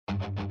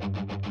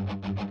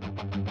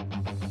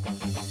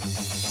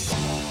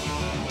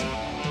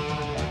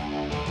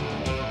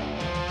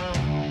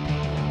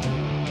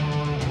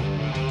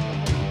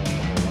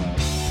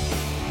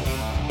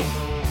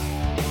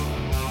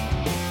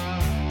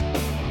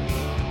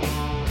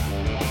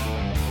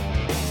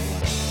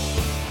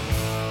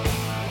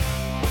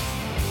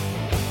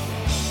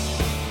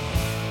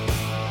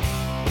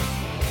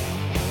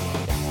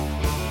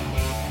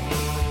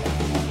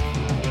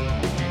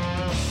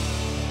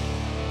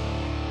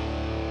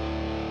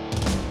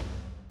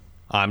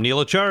I'm Neil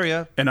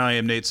Acharya. And I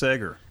am Nate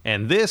Sager.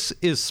 And this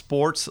is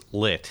Sports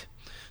Lit.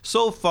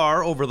 So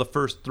far, over the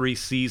first 3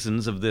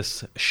 seasons of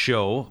this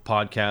show,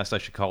 podcast I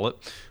should call it,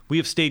 we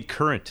have stayed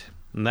current.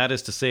 And that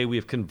is to say, we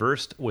have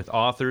conversed with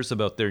authors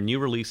about their new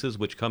releases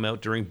which come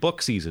out during book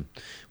season,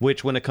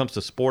 which when it comes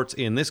to sports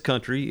in this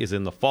country is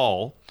in the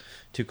fall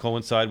to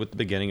coincide with the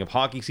beginning of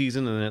hockey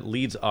season, and it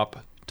leads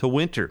up to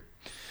winter.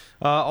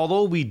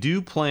 Although we do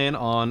plan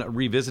on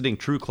revisiting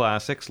true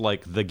classics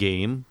like The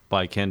Game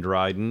by Ken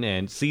Dryden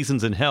and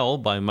Seasons in Hell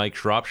by Mike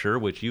Shropshire,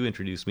 which you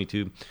introduced me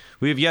to,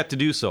 we have yet to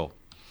do so.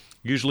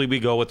 Usually we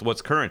go with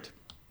what's current.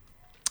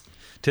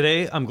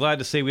 Today, I'm glad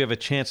to say we have a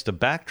chance to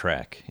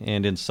backtrack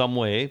and in some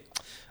way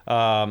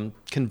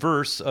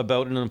converse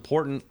about an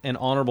important and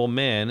honorable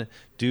man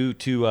due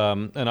to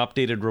an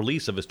updated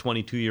release of his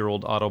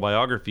 22-year-old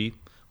autobiography,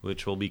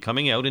 which will be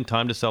coming out in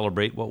time to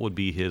celebrate what would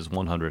be his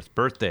 100th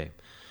birthday.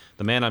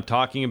 The man I'm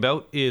talking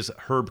about is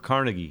Herb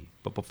Carnegie.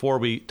 But before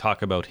we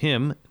talk about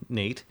him,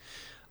 Nate,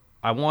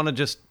 I want to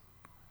just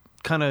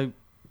kind of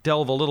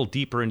delve a little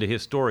deeper into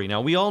his story.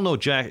 Now, we all know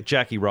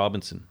Jackie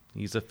Robinson.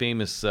 He's a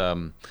famous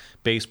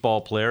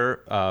baseball player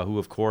who,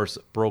 of course,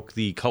 broke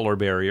the color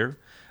barrier.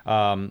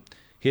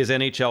 His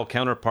NHL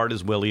counterpart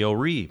is Willie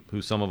O'Ree,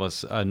 who some of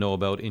us know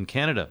about in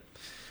Canada.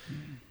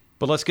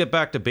 But let's get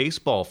back to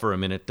baseball for a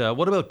minute.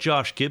 What about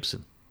Josh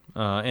Gibson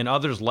and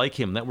others like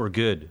him that were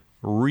good?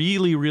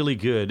 Really, really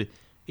good,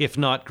 if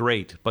not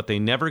great. But they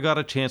never got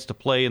a chance to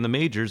play in the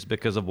majors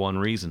because of one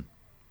reason: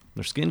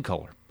 their skin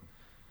color.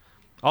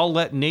 I'll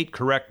let Nate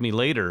correct me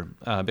later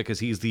because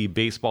he's the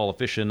baseball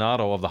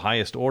aficionado of the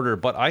highest order,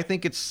 but I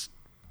think it's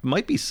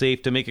might be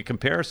safe to make a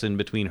comparison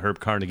between Herb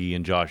Carnegie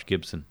and Josh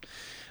Gibson.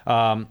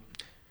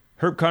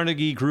 Herb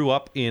Carnegie grew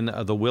up in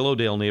the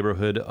Willowdale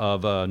neighborhood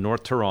of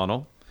North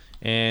Toronto,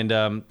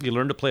 and he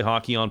learned to play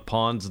hockey on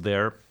ponds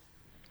there,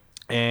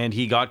 and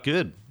he got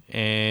good.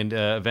 And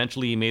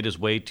eventually he made his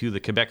way to the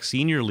Quebec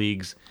Senior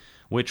Leagues,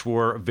 which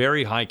were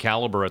very high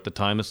caliber at the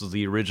time. This was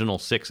the original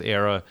 6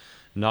 era.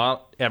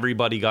 Not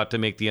everybody got to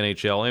make the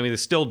NHL. I mean, they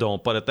still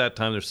don't, but at that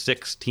time there's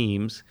 6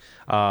 teams.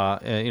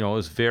 And, it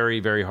was very,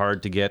 very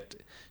hard to get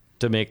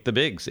to make the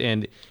bigs.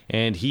 And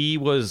he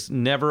was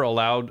never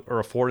allowed or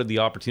afforded the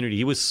opportunity.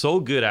 He was so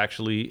good,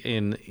 actually,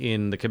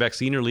 in the Quebec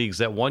Senior Leagues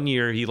that one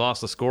year he lost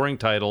the scoring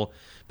title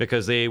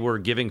because they were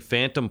giving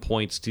phantom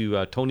points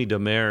to Tony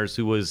Demers,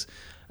 who was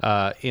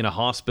in a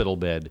hospital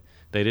bed.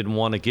 They didn't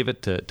want to give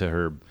it to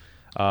Herb,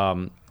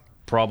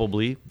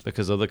 probably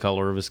because of the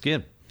color of his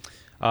skin.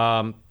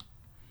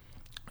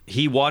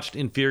 He watched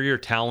inferior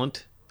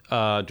talent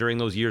during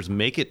those years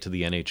make it to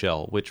the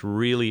NHL, which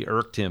really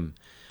irked him.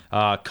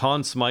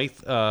 Conn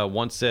Smythe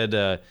once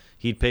said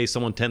he'd pay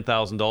someone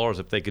 $10,000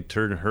 if they could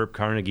turn Herb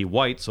Carnegie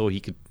white so he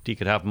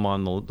could have him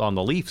on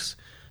the Leafs.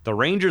 The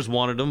Rangers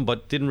wanted him,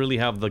 but didn't really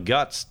have the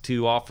guts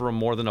to offer him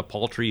more than a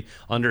paltry,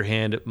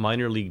 underhand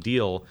minor league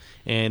deal.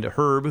 And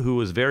Herb, who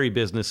was very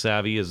business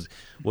savvy, as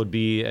would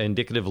be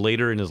indicative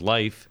later in his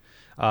life,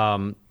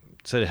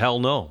 said hell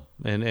no,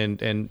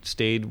 and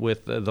stayed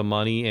with the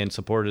money and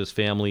supported his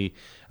family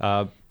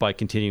by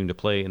continuing to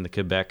play in the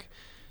Quebec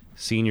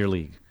Senior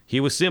League.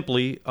 He was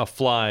simply a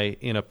fly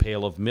in a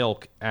pail of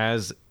milk,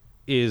 as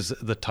is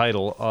the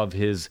title of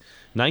his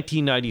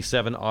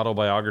 1997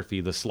 autobiography.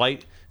 The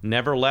slight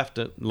never left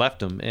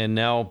him, and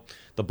now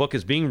the book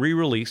is being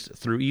re-released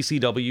through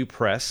ECW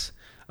Press,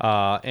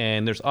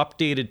 and there's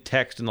updated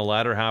text in the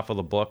latter half of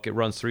the book. It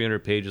runs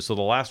 300 pages, so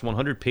the last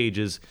 100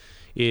 pages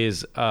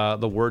is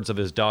the words of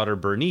his daughter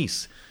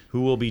Bernice,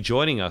 who will be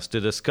joining us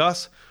to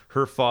discuss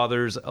her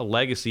father's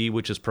legacy,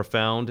 which is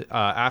profound.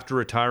 After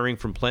retiring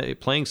from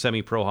playing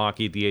semi-pro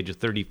hockey at the age of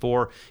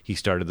 34, he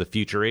started the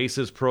Future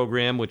Aces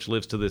program, which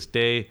lives to this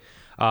day.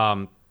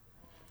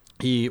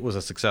 He was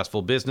a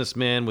successful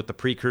businessman with the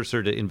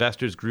precursor to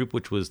Investors Group,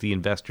 which was the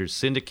Investors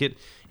Syndicate,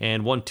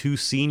 and won 2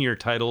 senior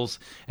titles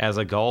as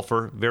a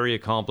golfer. Very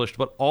accomplished,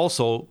 but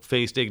also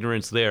faced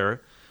ignorance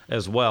there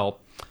as well.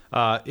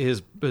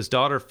 His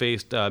daughter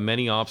faced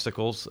many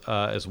obstacles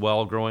as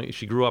well.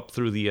 She grew up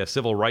through the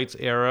civil rights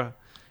era,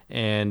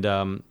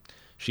 and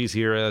she's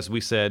here, as we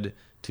said,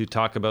 to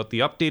talk about the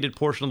updated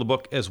portion of the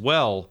book as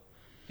well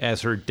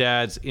as her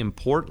dad's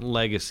important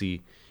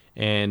legacy.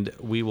 And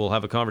we will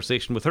have a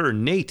conversation with her.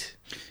 Nate.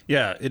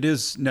 Yeah, it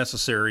is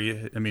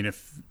necessary. I mean,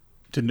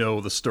 to know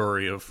the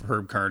story of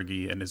Herb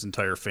Carnegie and his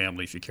entire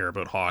family, if you care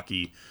about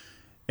hockey,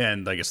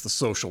 and I guess the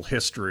social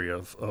history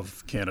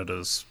of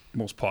Canada's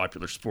most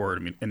popular sport.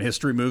 I mean, and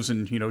history moves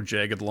in,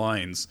 jagged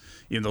lines,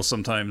 even though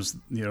sometimes,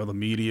 the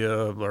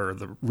media or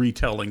the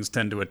retellings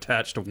tend to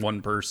attach to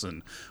one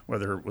person,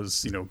 whether it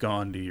was,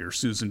 Gandhi or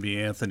Susan B.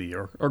 Anthony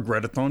or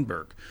Greta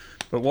Thunberg.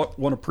 But what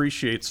one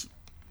appreciates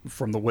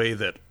from the way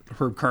that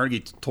Herb Carnegie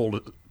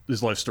told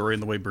his life story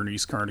and the way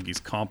Bernice Carnegie's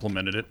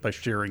complemented it by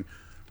sharing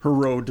her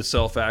road to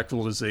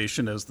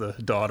self-actualization as the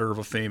daughter of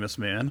a famous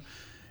man,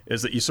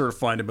 is that you sort of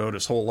find about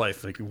his whole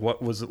life. Like,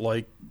 what was it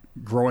like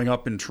growing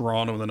up in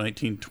Toronto in the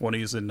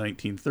 1920s and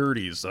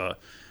 1930s?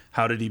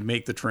 How did he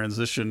make the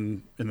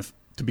transition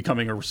to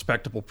becoming a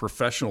respectable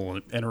professional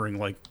and entering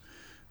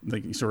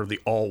the sort of the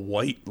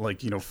all-white,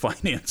 like,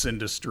 finance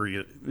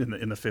industry in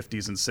the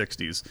 50s and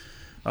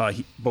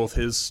 60s. Both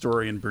his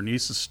story and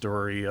Bernice's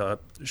story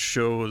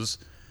shows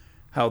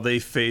how they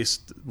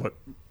faced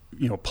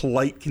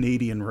polite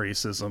Canadian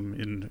racism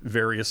in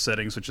various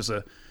settings, which is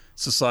a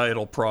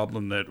societal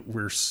problem that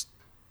we're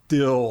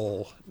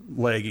still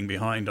lagging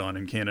behind on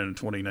in Canada in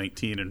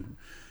 2019, and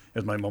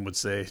as my mom would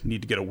say,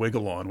 need to get a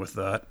wiggle on with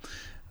that.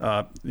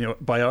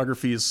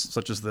 Biographies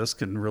such as this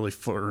can really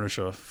furnish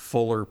a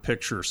fuller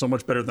picture, so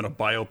much better than a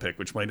biopic,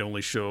 which might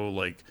only show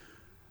like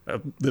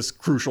this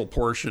crucial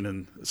portion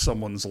in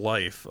someone's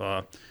life.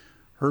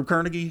 Herb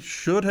Carnegie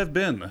should have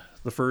been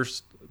the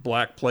first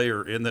black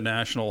player in the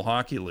National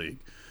Hockey League.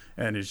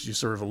 And as you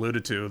sort of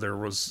alluded to, there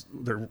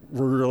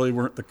really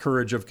weren't the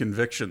courage of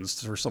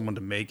convictions for someone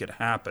to make it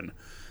happen.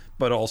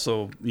 But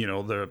also,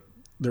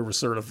 there was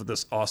sort of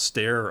this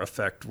austere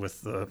effect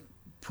with the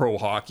pro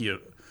hockey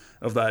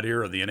of that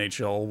era. The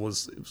NHL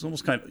was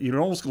almost you'd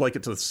almost like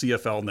it to the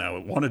CFL now.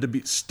 It wanted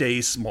to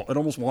stay small. It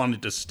almost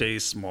wanted to stay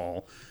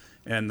small.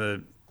 And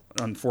the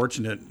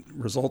unfortunate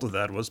result of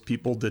that was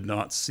people did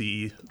not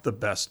see the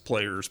best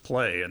players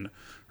play. And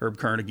Herb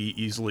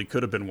Carnegie easily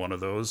could have been one of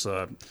those.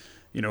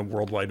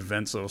 Worldwide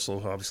events also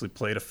obviously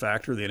played a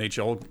factor. The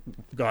NHL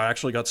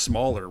actually got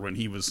smaller when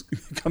he was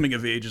coming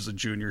of age as a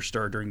junior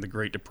star during the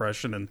Great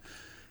Depression.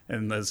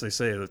 And as they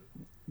say, it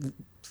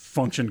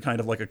functioned kind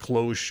of like a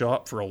closed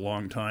shop for a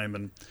long time.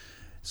 And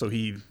so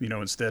he,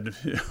 instead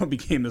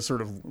became this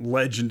sort of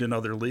legend in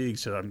other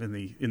leagues in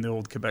the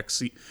old Quebec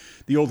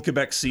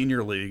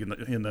Senior League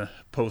in the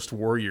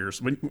post-war years.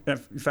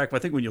 In fact, I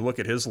think when you look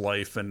at his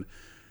life and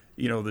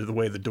the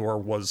way the door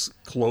was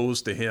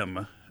closed to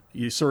him,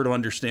 you sort of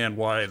understand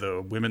why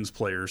the women's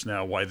players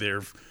now, why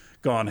they've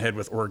gone ahead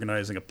with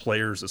organizing a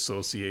players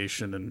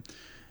association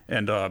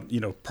and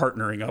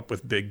partnering up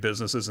with big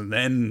businesses, and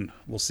then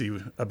we'll see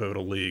about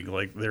a league.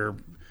 Like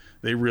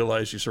they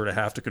realize you sort of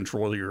have to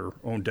control your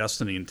own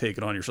destiny and take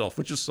it on yourself,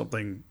 which is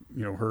something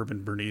Herb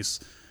and Bernice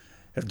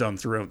have done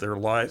throughout their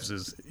lives,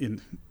 is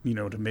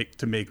to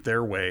make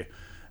their way.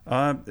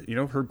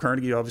 Herb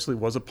Carnegie obviously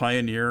was a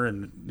pioneer,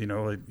 and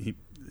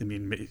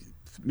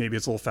maybe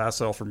it's a little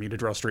facile for me to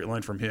draw a straight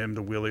line from him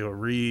to Willie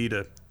O'Ree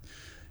to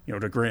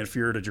Grant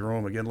Fuhr to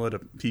Jerome McGinley to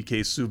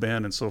PK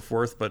Subban and so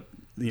forth. But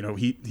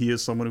he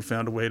is someone who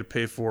found a way to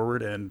pay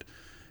forward, and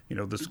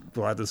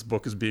glad this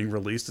book is being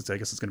released. I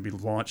guess it's going to be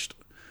launched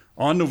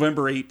on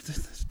November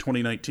 8th,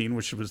 2019,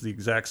 which was the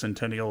exact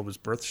centennial of his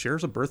birth.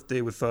 Shares a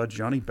birthday with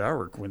Johnny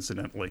Bower,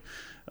 coincidentally.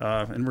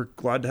 And we're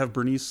glad to have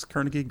Bernice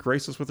Carnegie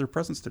grace us with her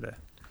presence today.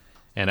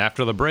 And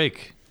after the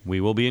break, we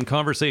will be in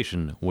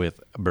conversation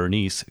with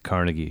Bernice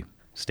Carnegie.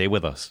 Stay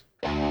with us.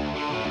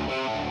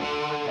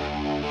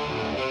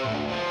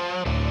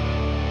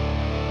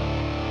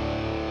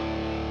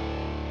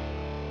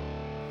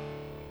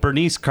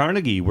 Bernice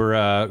Carnegie,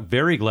 we're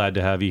very glad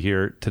to have you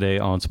here today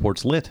on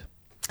Sports Lit.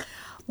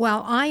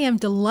 Well, I am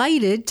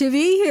delighted to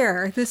be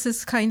here. This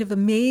is kind of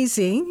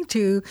amazing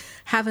to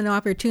have an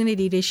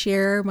opportunity to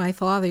share my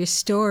father's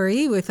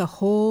story with a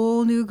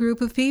whole new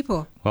group of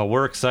people. Well,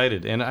 we're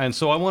excited. And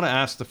so I want to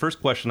ask, the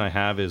first question I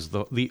have is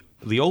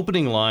the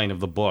opening line of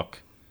the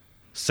book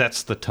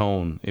sets the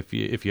tone, if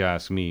you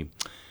ask me.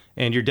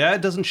 And your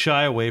dad doesn't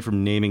shy away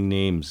from naming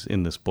names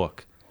in this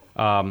book,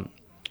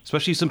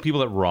 especially some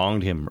people that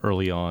wronged him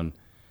early on.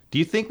 Do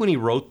you think when he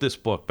wrote this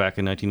book back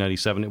in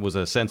 1997, it was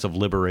a sense of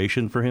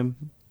liberation for him?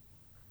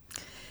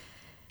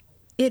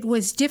 It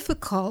was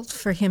difficult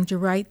for him to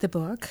write the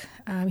book.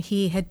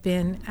 He had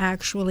been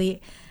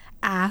actually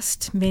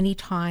asked many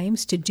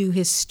times to do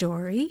his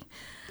story.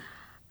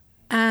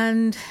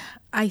 And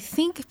I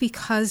think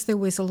because there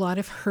was a lot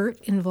of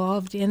hurt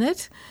involved in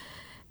it,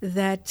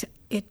 that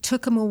it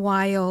took him a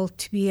while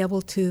to be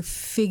able to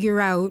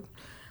figure out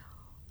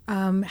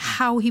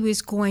how he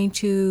was going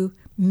to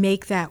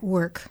make that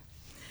work.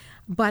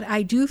 But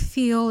I do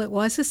feel it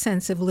was a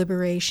sense of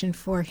liberation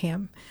for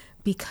him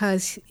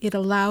because it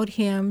allowed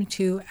him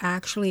to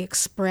actually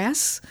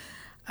express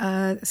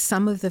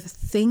some of the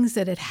things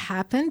that had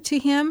happened to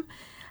him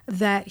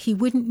that he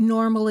wouldn't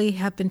normally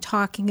have been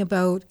talking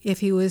about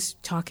if he was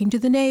talking to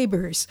the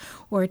neighbors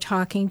or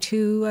talking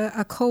to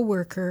a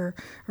coworker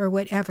or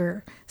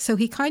whatever. So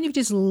he kind of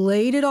just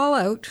laid it all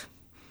out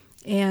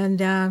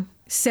and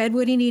said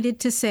what he needed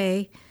to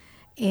say,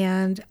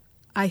 and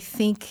I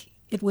think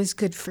it was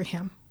good for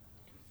him.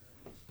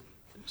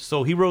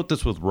 So he wrote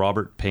this with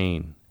Robert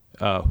Payne.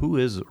 Who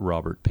is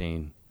Robert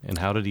Payne, and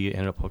how did he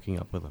end up hooking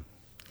up with him?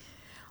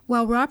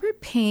 Well, Robert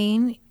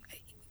Payne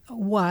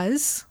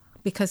was,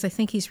 because I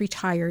think he's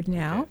retired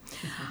now,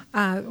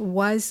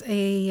 was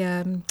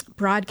a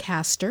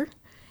broadcaster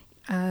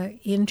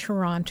in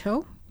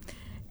Toronto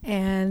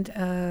and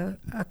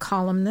a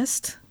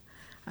columnist.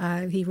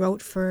 He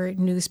wrote for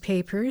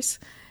newspapers,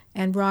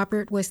 and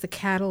Robert was the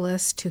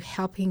catalyst to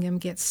helping him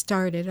get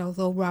started.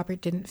 Although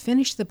Robert didn't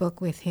finish the book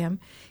with him,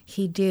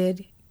 he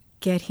did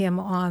get him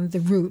on the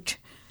route.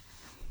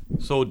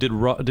 So did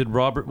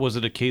Robert, was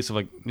it a case of,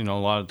 like, a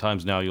lot of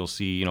times now you'll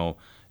see,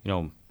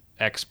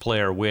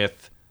 ex-player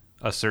with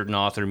a certain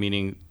author,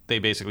 meaning they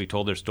basically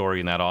told their story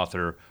and that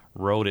author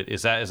wrote it.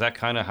 Is that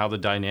kind of how the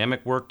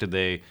dynamic worked? Did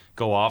they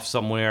go off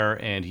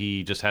somewhere and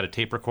he just had a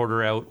tape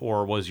recorder out,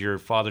 or was your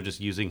father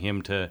just using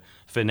him to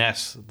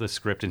finesse the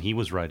script and he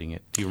was writing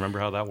it? Do you remember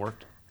how that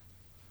worked?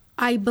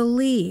 I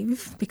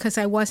believe, because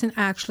I wasn't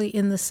actually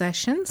in the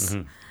sessions,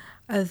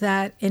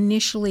 that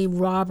initially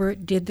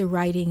Robert did the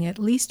writing, at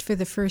least for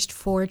the first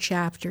 4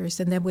 chapters,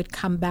 and then would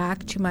come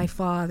back to my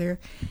father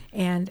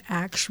and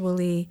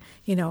actually,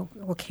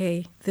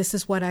 okay, this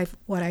is what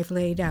I've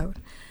laid out.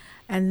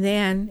 And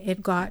then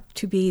it got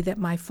to be that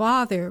my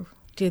father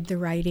did the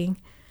writing.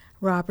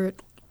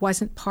 Robert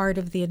wasn't part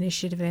of the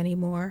initiative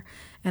anymore,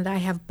 and I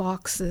have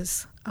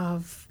boxes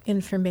of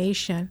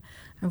information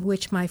of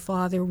which my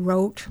father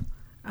wrote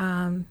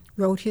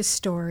his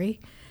story.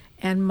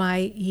 And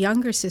my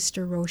younger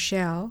sister,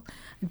 Rochelle,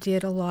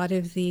 did a lot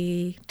of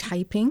the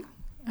typing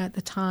at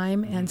the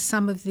time, and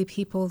some of the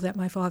people that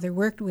my father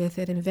worked with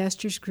at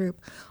Investors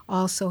Group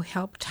also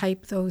helped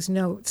type those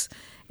notes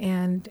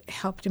and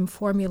helped him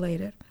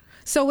formulate it.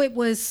 So it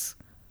was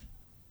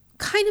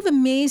kind of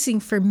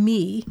amazing for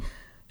me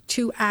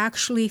to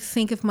actually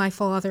think of my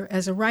father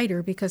as a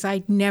writer, because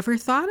I'd never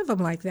thought of him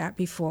like that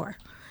before.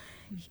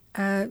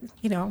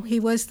 He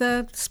was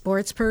the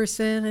sports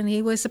person and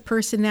he was a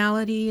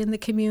personality in the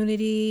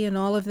community and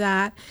all of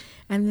that.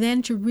 And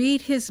then to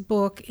read his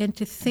book and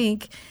to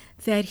think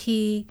that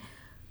he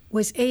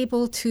was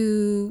able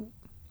to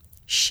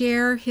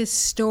share his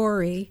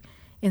story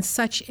in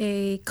such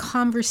a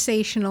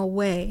conversational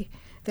way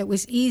that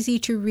was easy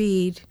to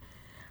read.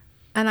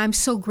 And I'm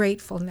so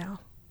grateful now,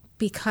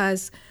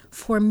 because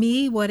for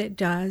me, what it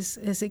does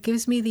is it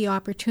gives me the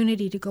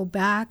opportunity to go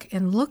back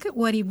and look at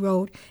what he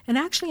wrote and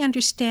actually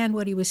understand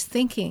what he was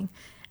thinking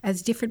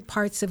as different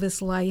parts of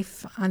his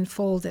life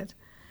unfolded.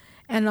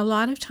 And a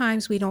lot of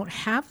times we don't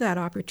have that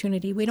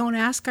opportunity. We don't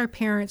ask our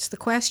parents the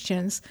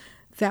questions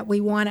that we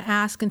want to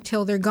ask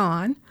until they're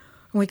gone.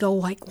 And we go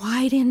like,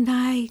 why didn't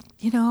I,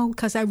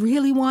 because I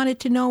really wanted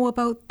to know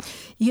about,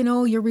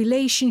 your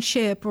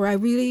relationship, or I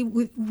really,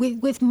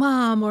 with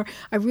mom, or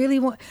I really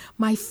want,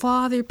 my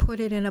father put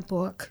it in a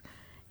book.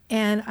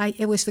 And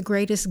it was the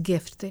greatest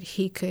gift that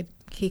he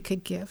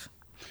could give.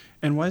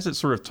 And why is it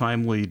sort of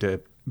timely to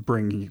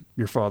bring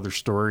your father's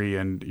story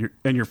and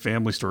your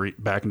family story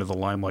back into the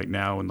limelight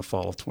now in the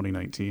fall of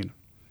 2019?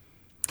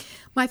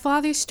 My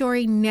father's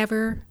story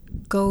never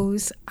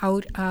goes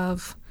out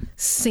of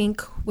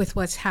sync with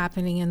what's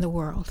happening in the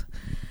world.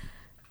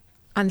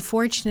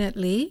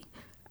 Unfortunately,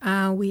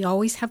 we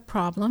always have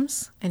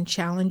problems and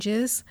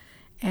challenges,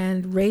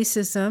 and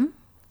racism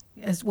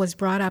was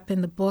brought up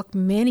in the book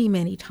many,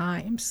 many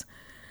times.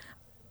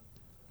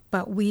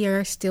 But we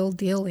are still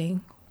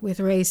dealing with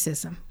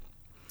racism.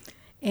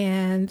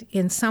 And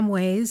in some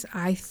ways,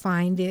 I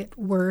find it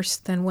worse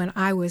than when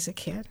I was a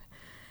kid,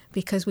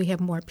 because we have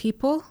more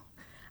people.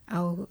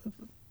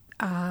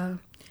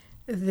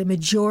 The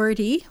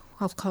majority,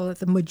 I'll call it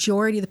the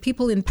majority, the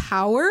people in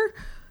power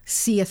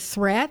see a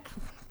threat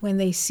when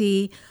they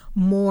see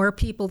more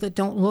people that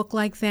don't look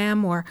like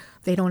them, or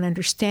they don't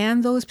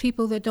understand those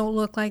people that don't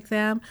look like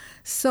them.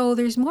 So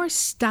there's more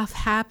stuff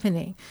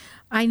happening.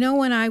 I know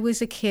when I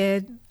was a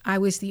kid, I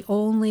was the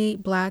only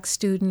black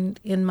student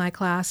in my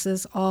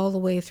classes all the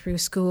way through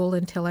school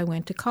until I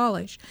went to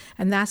college.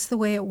 And that's the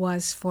way it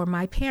was for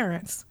my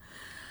parents.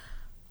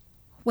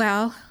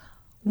 Well,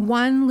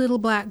 one little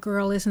black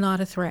girl is not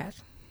a threat.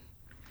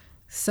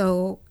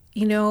 So,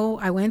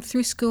 I went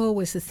through school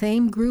with the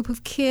same group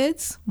of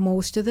kids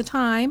most of the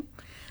time,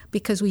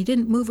 because we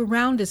didn't move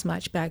around as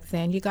much back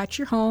then. You got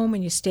your home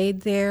and you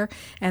stayed there,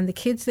 and the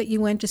kids that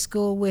you went to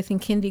school with in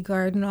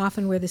kindergarten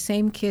often were the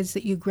same kids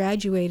that you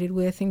graduated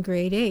with in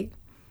grade 8.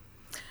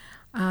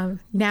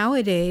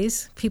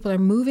 Nowadays, people are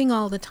moving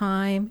all the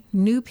time,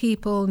 new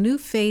people, new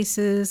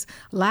faces,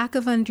 lack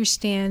of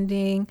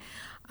understanding,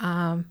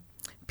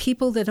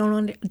 people that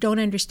don't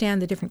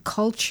understand the different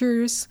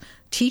cultures,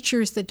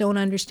 teachers that don't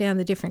understand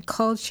the different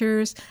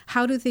cultures.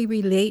 How do they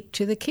relate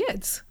to the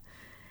kids?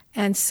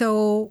 And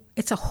so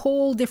it's a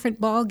whole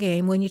different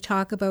ballgame when you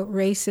talk about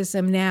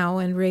racism now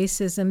and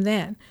racism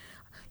then.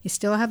 You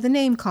still have the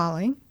name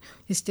calling,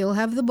 you still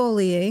have the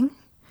bullying,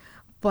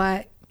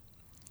 but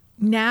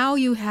now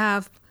you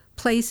have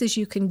places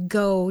you can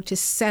go to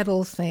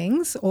settle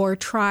things or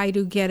try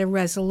to get a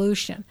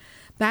resolution.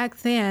 Back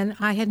then,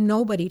 I had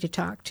nobody to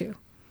talk to.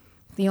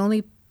 The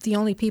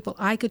only people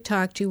I could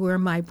talk to were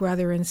my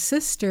brother and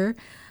sister,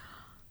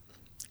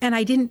 and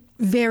I didn't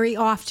very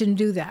often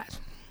do that,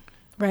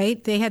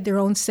 right? They had their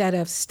own set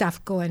of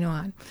stuff going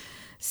on.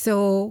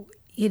 So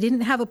you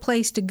didn't have a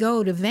place to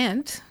go to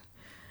vent,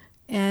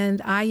 and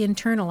I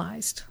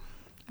internalized.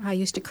 I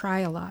used to cry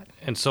a lot.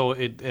 And so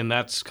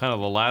that's kind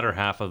of the latter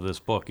half of this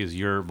book is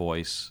your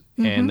voice.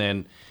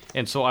 Mm-hmm.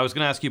 And so I was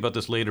going to ask you about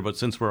this later, but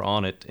since we're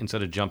on it,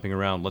 instead of jumping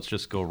around, let's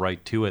just go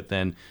right to it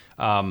then.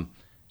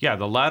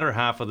 The latter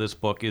half of this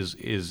book is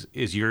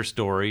your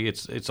story.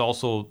 It's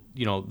also,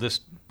 this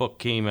book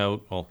came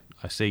out,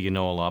 I say you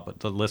know a lot, but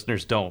the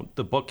listeners don't.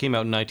 The book came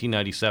out in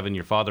 1997.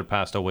 Your father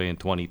passed away in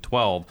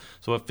 2012,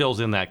 so it fills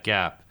in that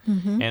gap.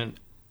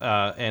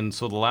 And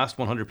so the last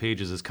 100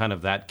 pages is kind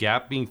of that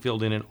gap being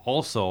filled in, and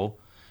also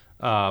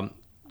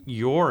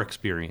your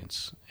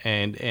experience.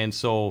 And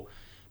so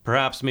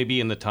perhaps maybe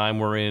in the time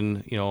we're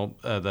in,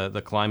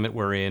 the climate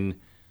we're in,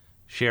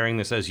 sharing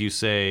this, as you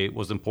say,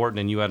 was important,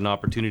 and you had an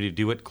opportunity to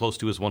do it close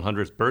to his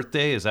 100th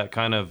birthday. Is that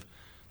kind of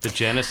the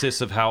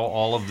genesis of how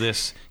all of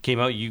this came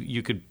out?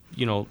 You could,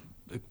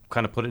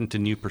 kind of put it into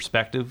new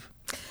perspective?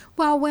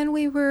 Well, when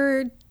we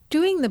were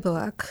doing the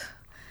book,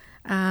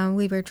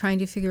 we were trying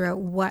to figure out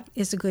what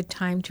is a good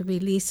time to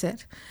release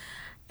it.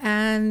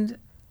 And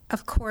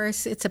of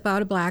course, it's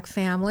about a Black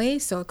family,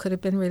 so it could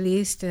have been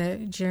released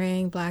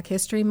during Black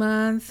History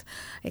Month.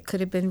 It could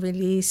have been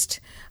released,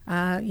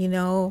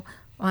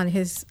 on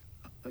his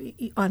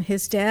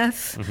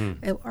death,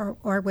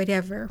 or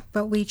whatever.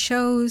 But we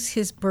chose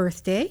his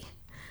birthday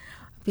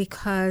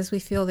because we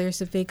feel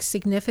there's a big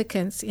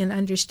significance in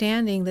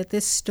understanding that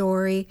this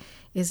story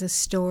is a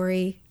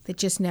story that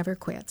just never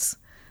quits.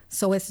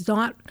 So it's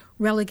not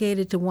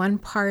relegated to one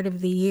part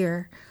of the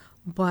year,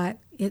 but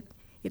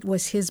it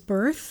was his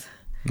birth.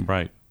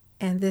 Right.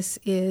 And this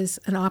is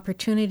an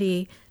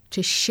opportunity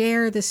to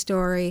share the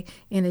story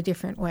in a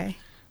different way.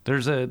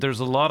 There's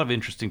a lot of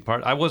interesting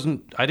parts.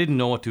 I didn't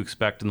know what to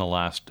expect in the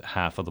last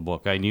half of the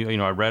book. I knew,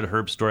 I read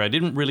Herb's story. I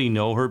didn't really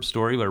know Herb's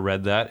story, but I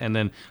read that, and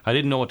then I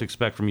didn't know what to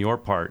expect from your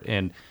part.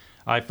 And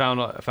I found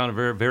it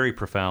very, very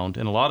profound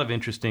and a lot of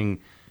interesting,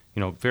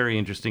 very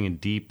interesting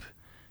and deep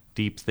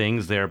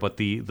things there. But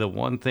the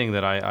one thing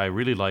that I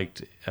really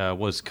liked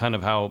was kind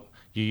of how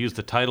you used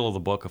the title of the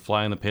book, A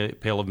Fly in the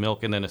Pail of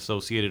Milk, and then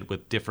associated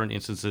with different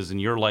instances in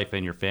your life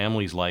and your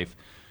family's life.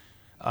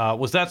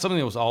 Was that something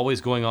that was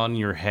always going on in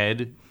your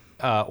head,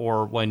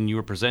 or when you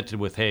were presented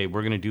with, hey,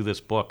 we're going to do this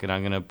book,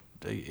 and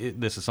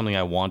this is something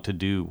I want to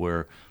do,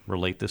 where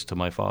relate this to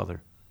my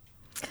father?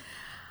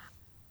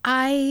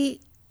 At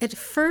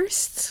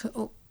first,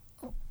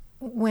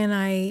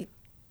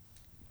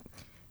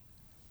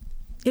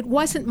 it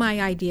wasn't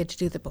my idea to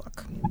do the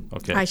book.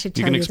 Okay. I should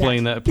tell you. You can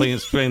explain that. Please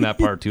explain that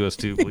part to us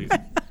too, please.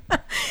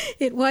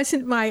 It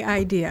wasn't my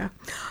idea.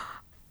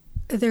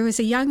 There was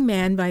a young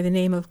man by the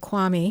name of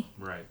Kwame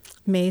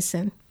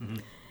Mason,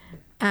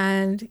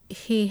 and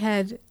he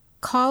had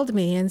called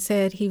me and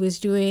said he was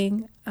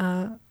doing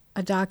a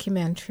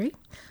documentary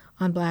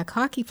on Black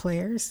hockey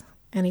players,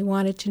 and he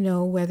wanted to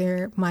know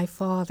whether my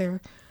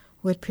father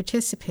would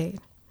participate.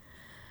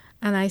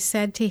 And I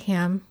said to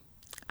him,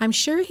 I'm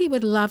sure he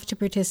would love to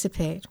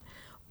participate,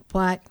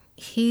 but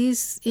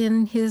he's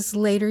in his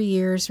later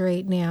years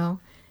right now,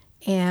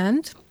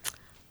 and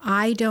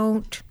I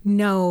don't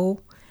know.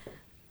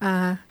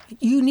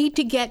 You need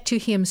to get to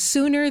him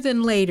sooner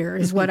than later,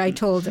 is what I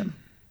told him.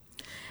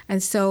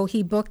 And so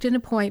he booked an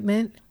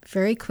appointment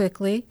very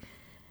quickly,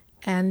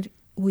 and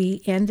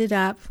we ended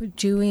up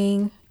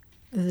doing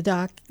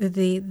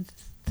the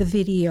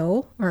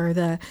video, or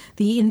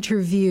the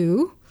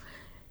interview,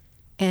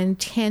 and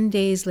 10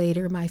 days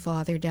later my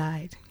father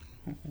died.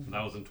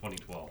 That was in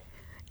 2012.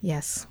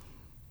 Yes.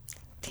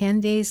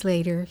 10 days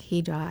later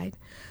he died.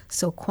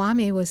 So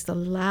Kwame was the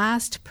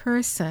last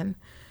person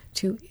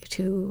to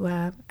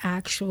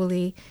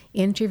actually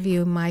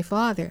interview my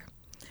father.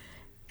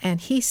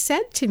 And he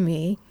said to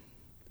me,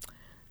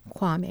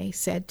 Kwame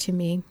said to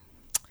me,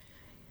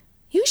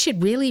 you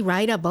should really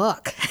write a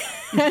book.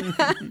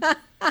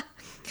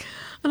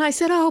 And I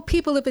said, oh,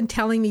 people have been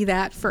telling me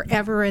that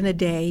forever and a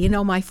day.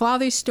 My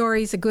father's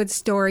story is a good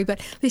story, but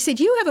they said,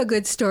 you have a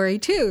good story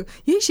too.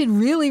 You should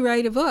really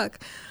write a book.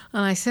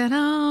 And I said,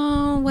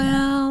 oh,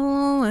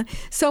 well.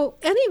 So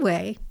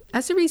anyway,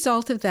 as a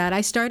result of that,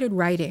 I started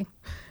writing.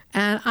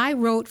 And I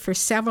wrote for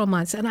several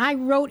months, and I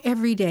wrote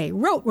every day,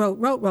 wrote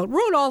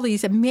all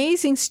these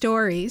amazing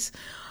stories.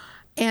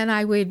 And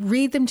I would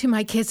read them to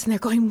my kids, and they're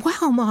going,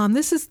 wow, Mom,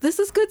 this is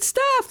good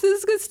stuff. This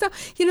is good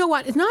stuff. You know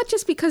what? It's not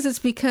just because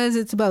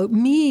it's about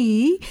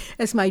me,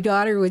 as my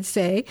daughter would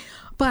say,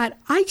 but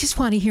I just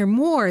want to hear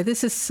more.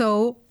 This is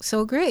so,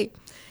 so great.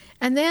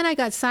 And then I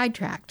got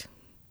sidetracked.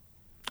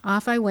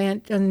 Off I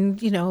went, and,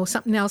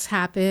 something else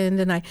happened,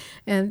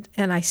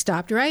 and I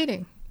stopped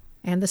writing.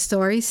 And the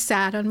stories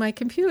sat on my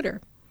computer.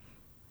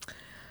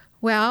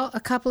 Well, a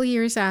couple of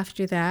years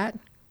after that,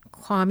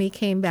 Kwame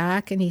came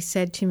back and he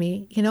said to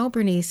me,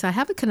 Bernice, I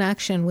have a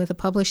connection with a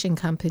publishing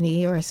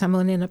company, or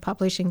someone in a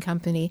publishing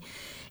company.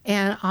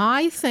 And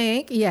I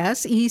think,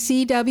 yes,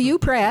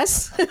 ECW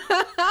Press,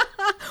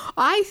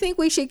 I think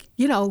we should,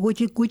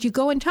 would you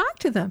go and talk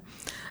to them?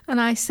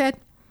 And I said,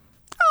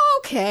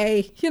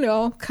 okay,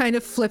 kind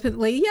of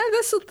flippantly, yeah,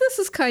 this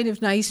is kind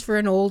of nice for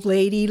an old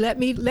lady. Let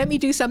me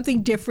do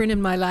something different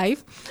in my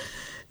life.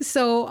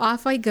 So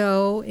off I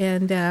go,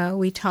 and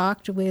we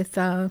talked with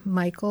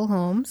Michael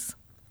Holmes.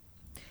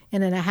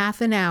 And in a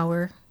half an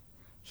hour,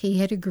 he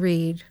had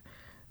agreed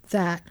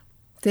that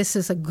this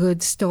is a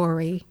good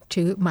story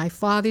to my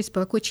father's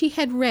book, which he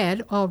had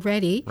read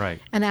already.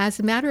 Right. And as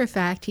a matter of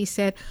fact, he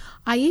said,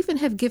 I even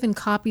have given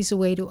copies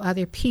away to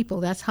other people.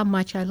 That's how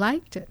much I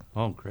liked it.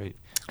 Oh, great.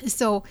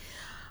 So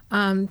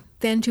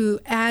then to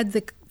add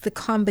the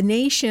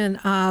combination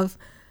of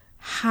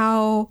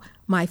how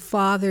my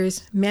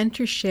father's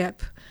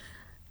mentorship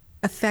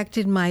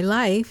affected my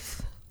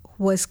life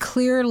was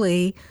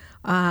clearly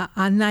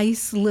a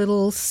nice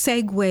little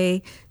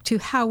segue to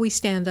how we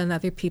stand on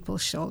other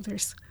people's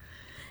shoulders.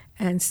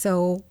 And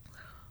so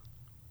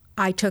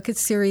I took it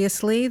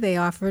seriously. They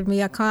offered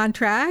me a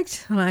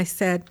contract, and I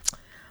said,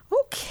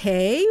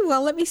 okay,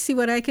 well, let me see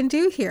what I can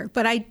do here.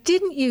 But I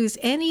didn't use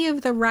any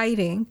of the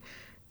writing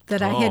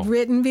that I had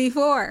written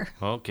before.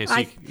 Okay,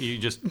 so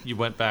you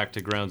went back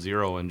to ground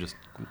zero and just...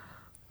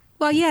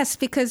 Well, yes,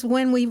 because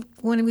when we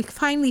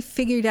finally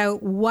figured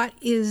out what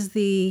is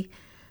the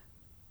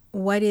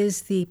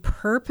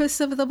purpose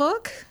of the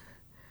book,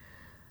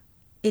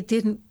 it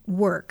didn't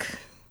work.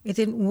 It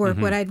didn't work.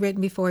 What I'd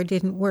written before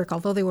didn't work,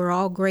 although they were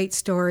all great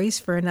stories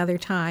for another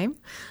time.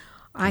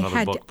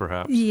 Another book,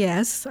 perhaps.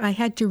 Yes, I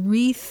had to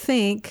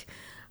rethink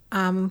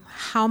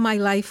how my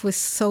life was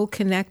so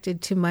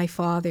connected to my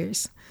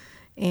father's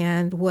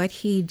and what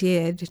he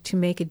did to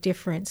make a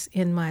difference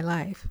in my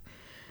life.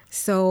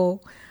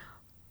 So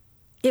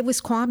it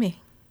was Kwame.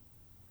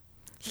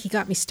 He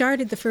got me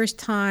started the first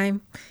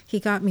time. He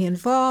got me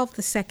involved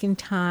the second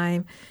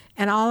time.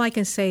 And all I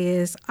can say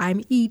is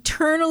I'm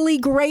eternally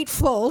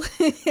grateful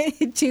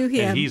to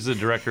him. And he's the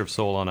director of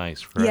Soul on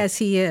Ice, correct? Yes,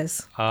 he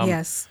is.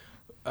 Yes.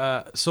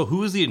 So who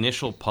was the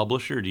initial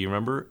publisher, do you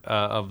remember,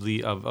 of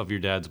your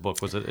dad's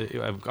book? Was it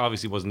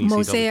obviously wasn't ECW?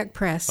 Mosaic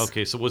Press.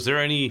 Okay, so was there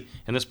any,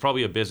 and this is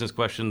probably a business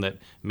question that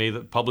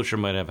the publisher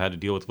might have had to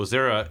deal with, was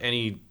there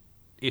any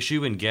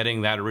issue in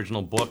getting that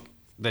original book,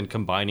 then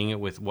combining it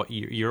with what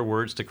your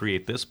words to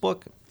create this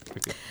book?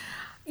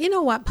 You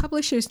know what?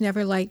 Publishers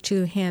never like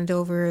to hand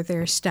over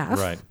their stuff.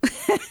 Right.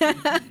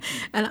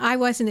 And I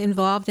wasn't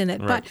involved in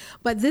it. Right.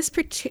 But this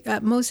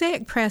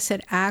Mosaic Press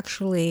had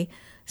actually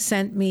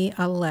sent me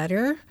a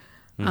letter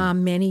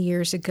many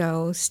years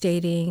ago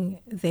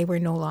stating they were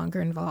no longer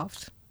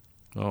involved.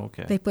 Oh,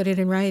 okay. They put it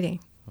in writing.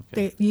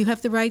 Okay. You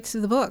have the rights to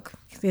the book.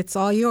 It's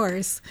all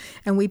yours.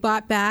 And we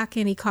bought back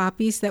any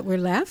copies that were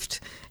left,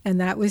 and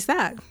that was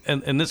that.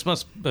 And this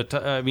must,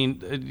 I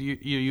mean,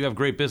 you have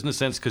great business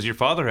sense because your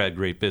father had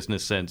great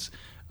business sense.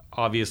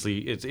 Obviously,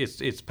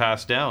 it's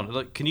passed down.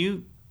 Like, can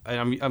you?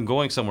 I'm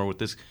going somewhere with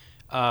this,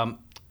 and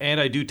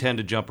I do tend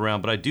to jump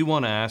around, but I do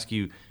want to ask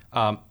you.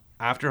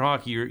 After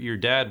hockey, your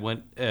dad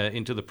went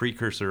into the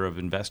precursor of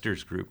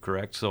Investors Group,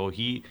 correct? So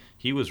he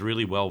was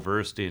really well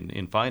versed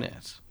in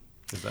finance.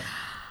 Is that?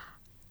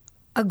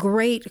 A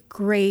great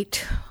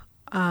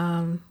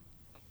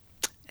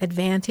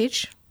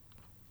advantage,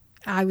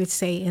 I would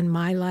say, in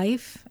my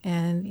life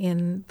and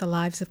in the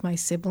lives of my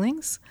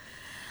siblings.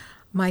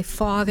 My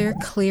father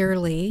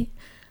clearly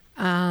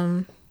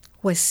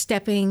was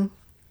stepping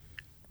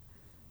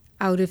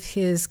out of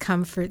his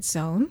comfort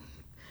zone,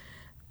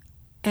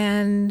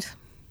 and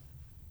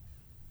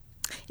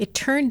it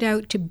turned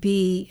out to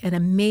be an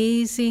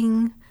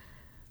amazing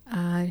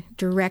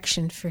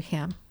direction for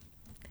him.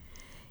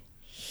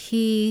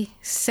 He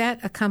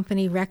set a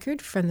company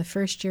record from the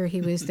first year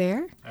he was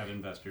there. At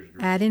Investors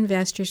Group. At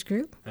Investors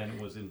Group. Then it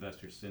was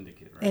Investors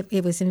Syndicate, right?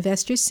 It was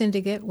Investors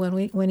Syndicate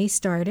when he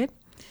started.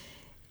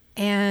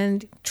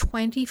 And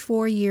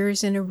 24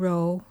 years in a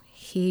row,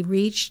 he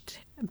reached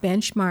a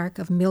benchmark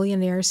of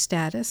millionaire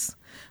status,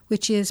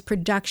 which is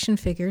production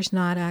figures,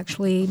 not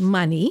actually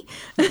money.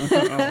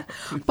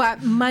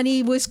 But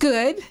money was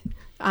good.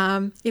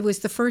 It was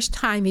the first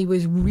time he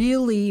was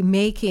really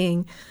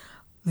making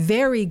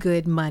very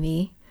good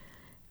money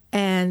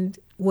and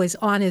was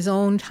on his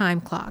own time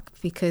clock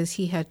because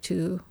he had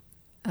to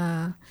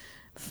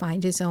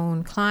find his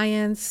own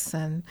clients,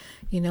 and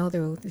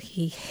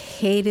he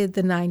hated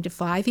the 9 to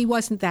 5. He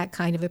wasn't that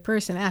kind of a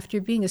person. After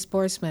being a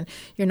sportsman,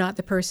 you're not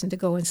the person to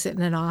go and sit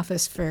in an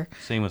office for...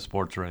 Same with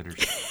sports writers.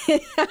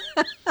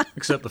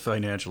 Except the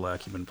financial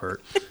acumen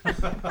part.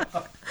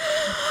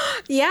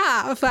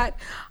 Yeah, but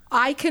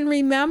I can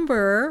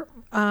remember...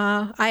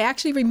 I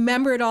actually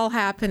remember it all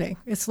happening.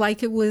 It's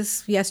like it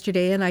was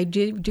yesterday, and I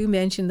do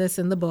mention this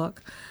in the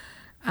book.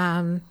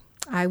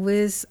 I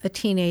was a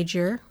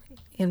teenager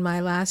in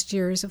my last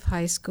years of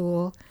high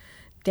school.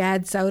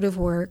 Dad's out of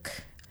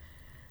work.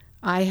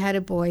 I had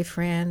a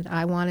boyfriend.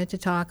 I wanted to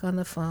talk on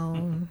the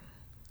phone.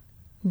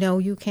 No,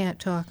 you can't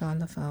talk on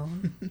the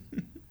phone.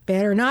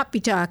 Better not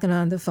be talking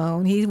on the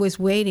phone. He was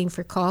waiting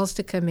for calls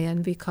to come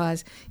in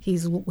because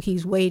he's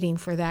waiting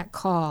for that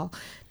call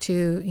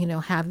to,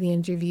 have the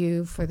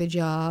interview for the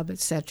job, et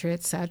cetera,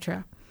 et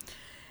cetera.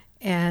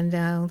 And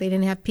they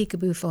didn't have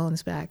peekaboo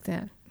phones back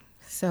then.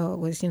 So it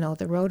was,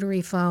 the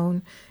rotary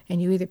phone,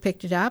 and you either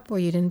picked it up or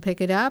you didn't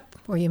pick it up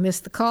or you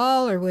missed the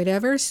call or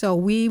whatever. So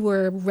we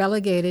were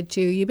relegated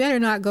to, you better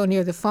not go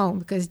near the phone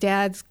because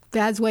Dad's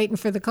waiting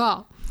for the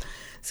call.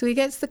 So he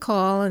gets the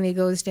call and he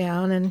goes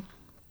down, and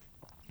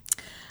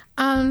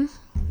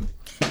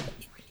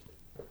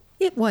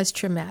it was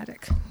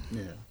traumatic.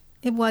 Yeah.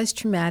 It was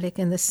traumatic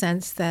in the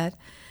sense that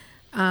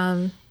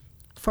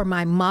for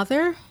my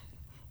mother,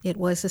 it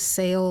was a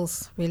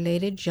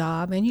sales-related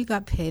job, and you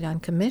got paid on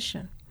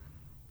commission.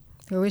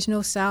 There was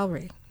no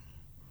salary.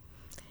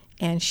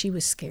 And she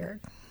was scared.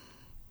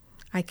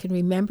 I can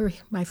remember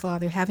my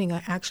father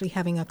actually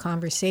having a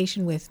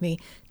conversation with me,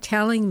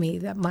 telling me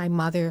that my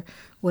mother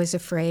was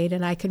afraid.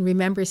 And I can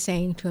remember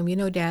saying to him, you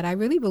know, Dad, I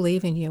really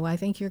believe in you. I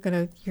think you're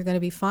gonna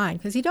be fine.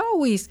 Because he'd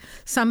always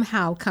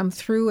somehow come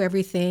through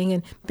everything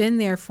and been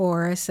there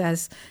for us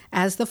as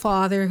the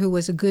father who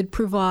was a good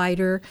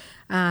provider.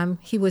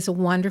 He was a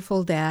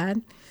wonderful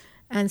dad.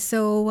 And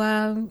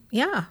so,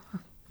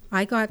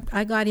 I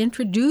got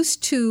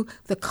introduced to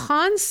the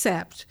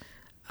concept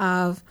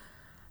of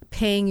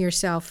paying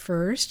yourself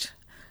first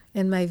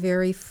in my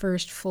very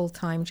first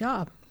full-time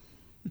job.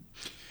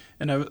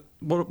 And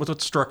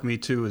what struck me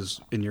too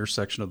is in your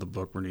section of the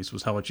book, Bernice,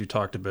 was how much you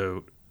talked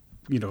about,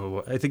 you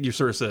know, I think you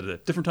sort of said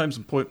at different times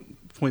and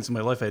points in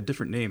my life, I had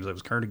different names. I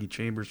was Carnegie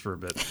Chambers for a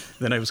bit.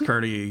 Then I was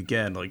Carnegie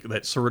again, like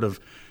that sort of,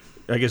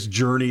 I guess,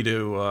 journey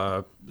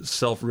to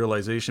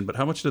self-realization. But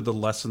how much did the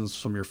lessons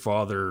from your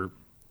father,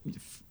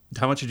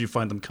 how much did you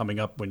find them coming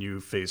up when you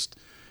faced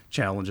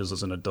challenges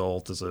as an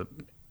adult,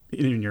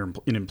 in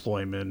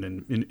employment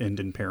and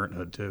in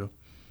parenthood too?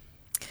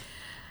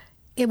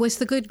 It was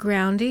the good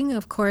grounding,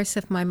 of course,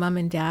 of my mom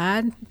and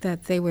dad,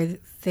 that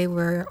they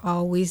were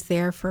always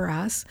there for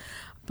us.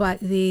 But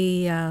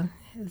the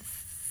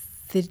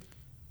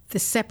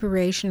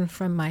separation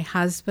from my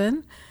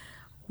husband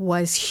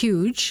was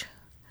huge.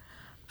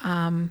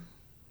 I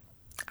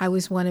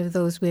was one of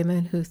those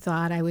women who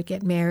thought I would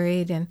get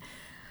married and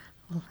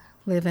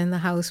live in the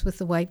house with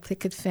the white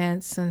picket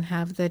fence and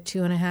have the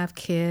 2.5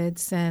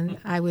 kids, and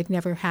I would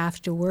never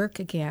have to work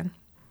again.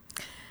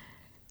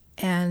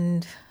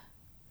 And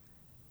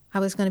I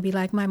was going to be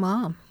like my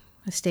mom,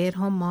 a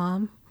stay-at-home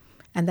mom.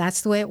 And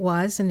that's the way it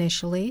was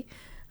initially.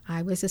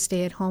 I was a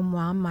stay-at-home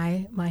mom.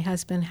 My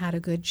husband had a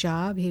good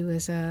job. He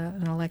was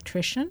an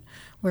electrician,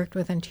 worked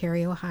with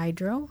Ontario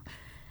Hydro.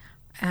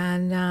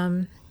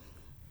 And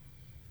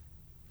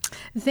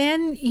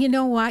then, you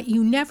know what?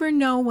 You never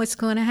know what's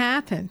going to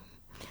happen.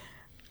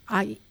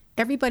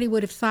 Everybody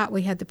would have thought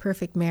we had the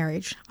perfect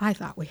marriage. I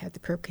thought we had the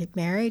perfect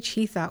marriage.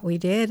 He thought we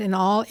did. And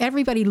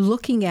everybody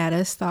looking at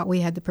us thought we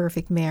had the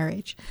perfect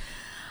marriage.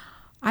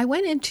 I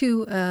went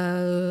into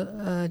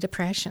a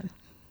depression.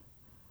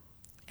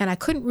 And I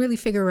couldn't really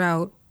figure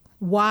out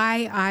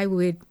why I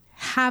would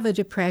have a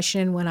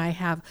depression when I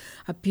have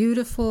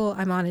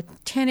I'm on a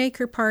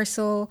 10-acre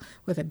parcel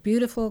with a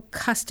beautiful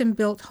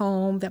custom-built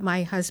home that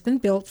my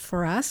husband built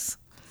for us.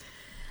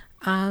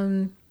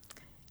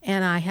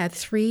 And I had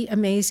 3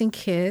 amazing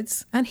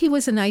kids, and he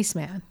was a nice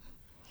man.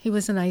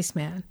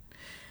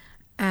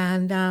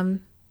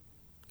 And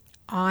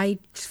I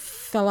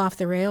fell off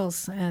the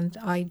rails, and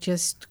I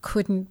just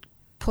couldn't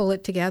pull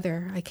it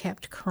together. I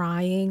kept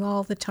crying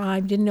all the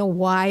time, didn't know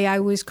why I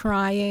was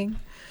crying.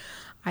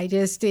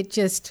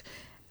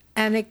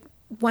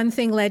 One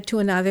thing led to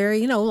another,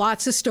 you know,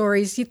 lots of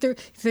stories.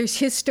 There's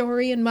his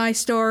story and my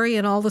story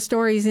and all the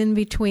stories in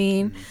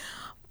between.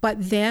 But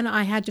then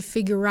I had to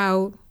figure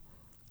out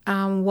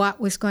what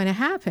was going to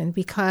happen,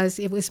 because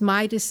it was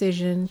my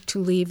decision to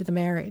leave the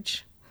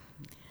marriage.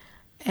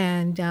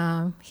 And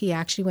he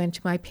actually went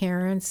to my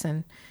parents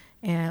and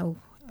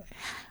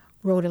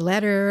wrote a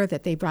letter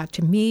that they brought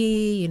to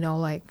me, you know,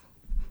 like,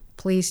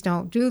 please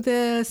don't do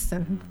this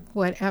and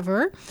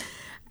whatever.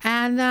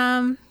 And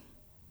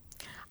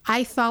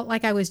I felt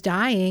like I was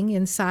dying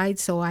inside,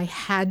 so I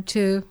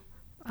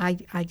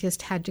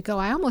just had to go.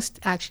 I almost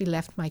actually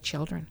left my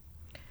children.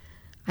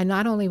 I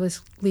not only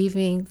was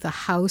leaving the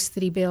house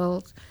that he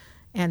built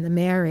and the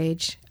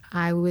marriage,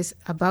 I was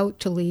about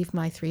to leave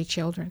my 3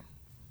 children.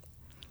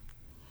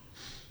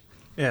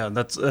 Yeah,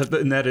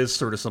 that is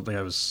sort of something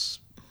I was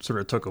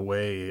sort of took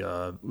away.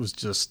 Was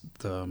just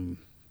there's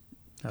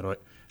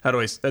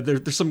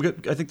some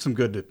good, I think, some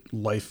good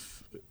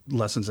life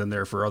lessons in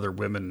there for other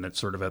women that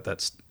sort of at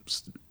that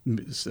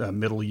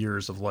middle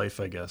years of life,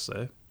 I guess.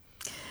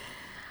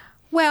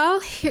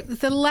 Well,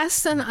 the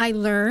lesson I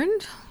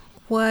learned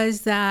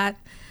was that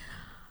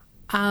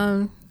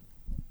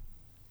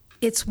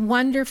it's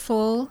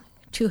wonderful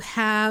to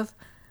have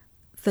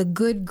the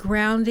good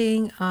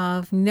grounding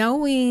of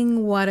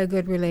knowing what a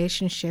good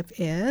relationship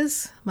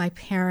is. My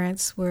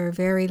parents were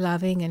very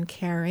loving and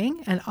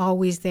caring and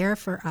always there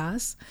for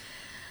us.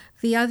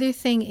 The other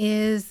thing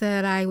is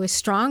that I was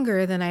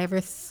stronger than I ever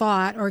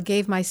thought or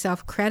gave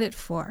myself credit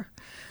for.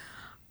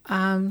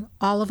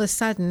 All of a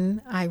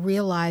sudden, I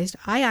realized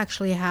I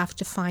actually have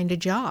to find a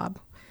job.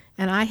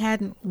 And I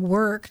hadn't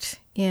worked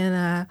in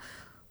a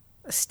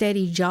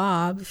steady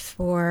job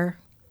for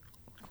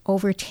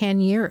over 10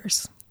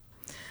 years.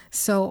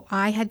 So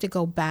I had to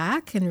go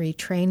back and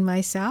retrain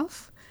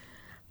myself.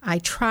 I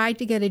tried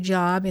to get a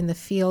job in the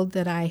field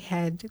that I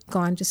had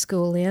gone to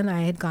school in.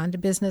 I had gone to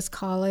business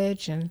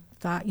college and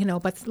thought, you know,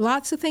 but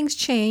lots of things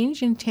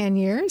change in 10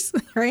 years,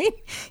 right?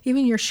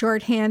 Even your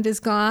shorthand is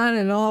gone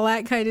and all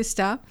that kind of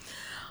stuff.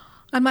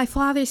 And my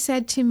father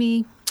said to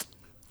me,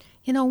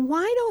 you know,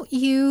 why don't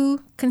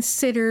you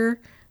consider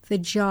the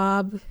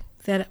job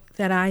that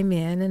I'm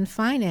in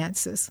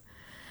finances?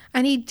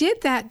 And he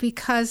did that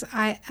because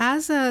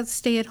as a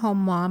stay-at-home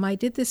mom, I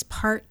did this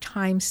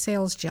part-time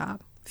sales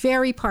job,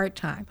 very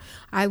part-time.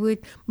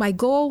 My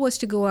goal was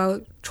to go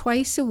out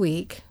twice a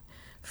week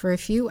for a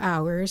few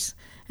hours,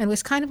 and it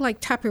was kind of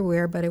like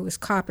Tupperware, but it was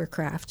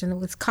Coppercraft, and it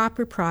was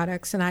copper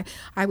products. And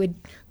I would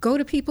go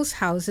to people's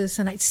houses,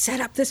 and I'd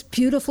set up this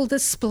beautiful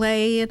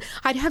display, and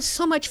I'd have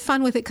so much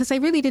fun with it because I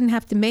really didn't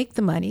have to make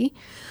the money.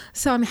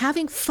 So I'm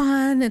having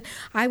fun, and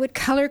I would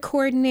color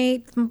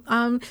coordinate,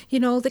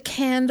 the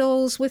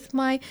candles with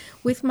my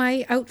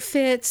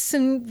outfits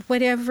and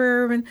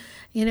whatever, and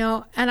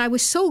I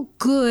was so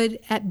good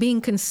at being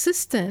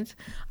consistent.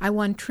 I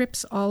won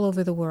trips all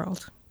over the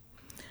world.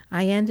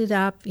 I ended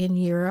up in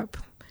Europe,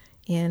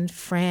 in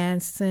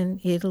France and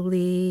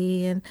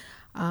Italy and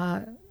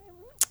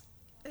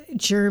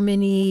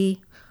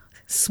Germany,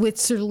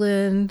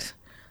 Switzerland,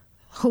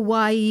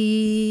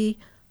 Hawaii,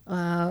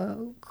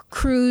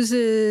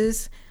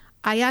 cruises.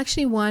 I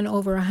actually won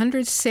over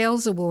 100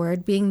 sales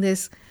award, being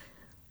this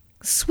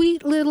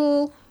sweet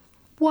little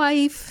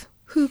wife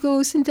who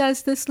goes and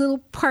does this little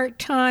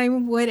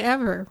part-time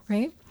whatever,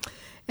 right?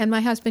 And my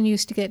husband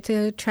used to get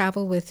to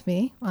travel with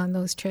me on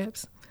those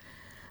trips.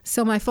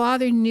 So my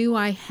father knew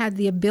I had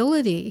the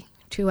ability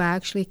to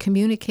actually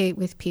communicate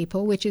with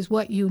people, which is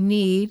what you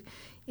need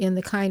in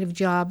the kind of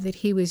job that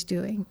he was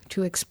doing,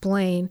 to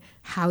explain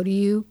how do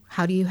you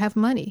have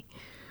money.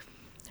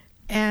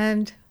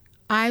 And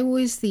I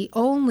was the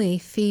only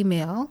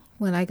female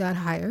when I got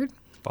hired.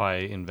 By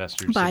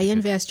Investors. By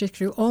Investors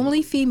Group.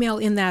 Only female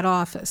in that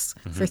office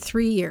for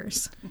 3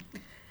 years.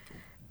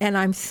 And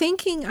I'm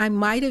thinking I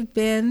might have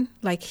been,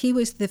 like, he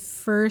was the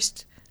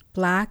first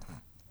black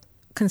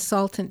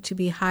consultant to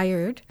be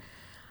hired.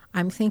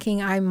 I'm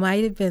thinking I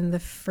might have been the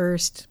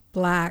first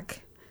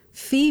black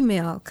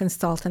female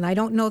consultant. I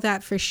don't know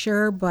that for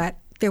sure, but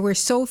there were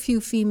so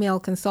few female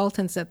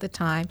consultants at the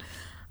time.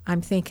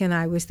 I'm thinking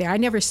I was there. I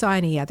never saw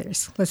any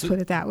others. Let's put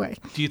it that way.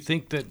 Do you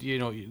think that,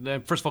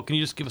 first of all, can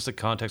you just give us a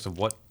context of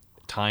what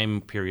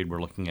time period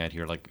we're looking at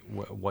here? Like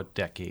what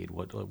decade,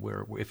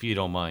 where, if you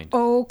don't mind?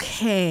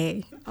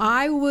 Okay.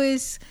 I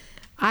was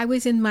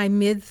in my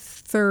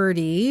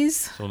mid-30s.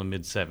 So in the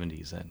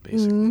mid-70s then,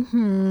 basically.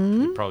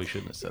 Mm-hmm. You probably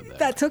shouldn't have said that.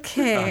 That's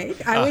okay.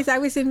 I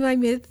was in my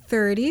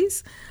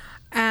mid-30s.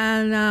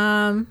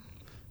 And,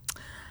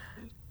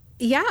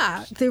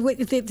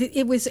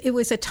 it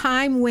was a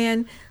time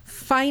when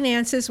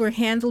finances were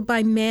handled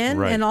by men,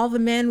 right, and all the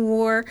men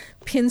wore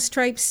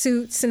pinstripe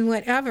suits and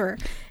whatever.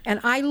 And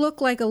I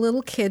looked like a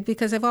little kid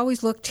because I've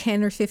always looked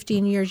 10 or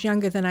 15 years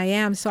younger than I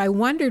am. So I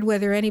wondered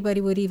whether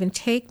anybody would even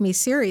take me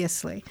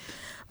seriously.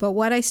 But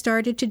what I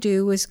started to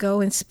do was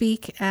go and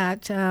speak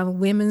at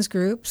women's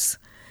groups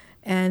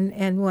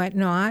and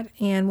whatnot.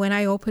 And when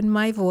I opened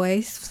my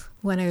voice,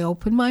 when I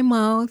opened my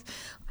mouth,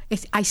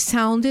 I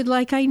sounded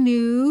like I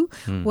knew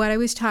what I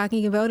was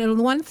talking about. And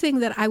one thing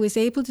that I was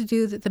able to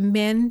do that the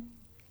men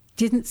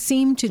didn't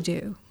seem to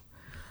do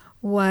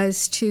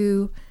was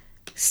to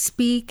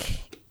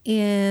speak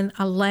in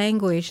a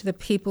language that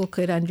people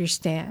could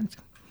understand.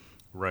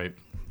 Right.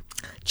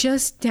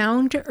 Just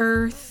down to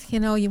earth,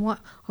 you want,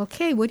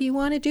 okay, what do you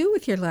want to do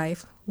with your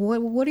life?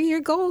 What are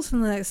your goals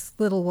in the next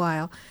little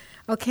while?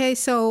 Okay,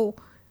 so,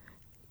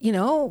 do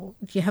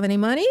you have any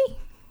money?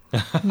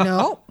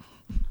 No.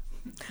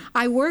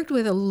 I worked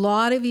with a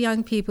lot of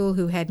young people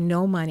who had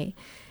no money.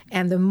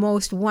 And the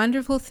most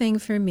wonderful thing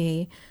for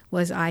me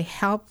was I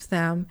helped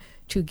them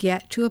to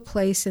get to a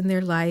place in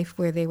their life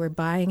where they were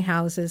buying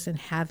houses and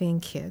having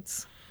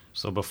kids.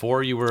 So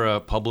before you were a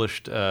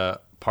published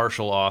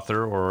partial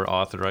author or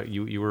author,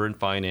 you were in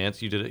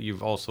finance.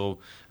 You've also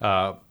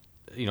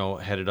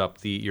headed up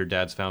your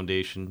dad's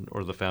foundation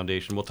or the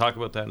foundation. We'll talk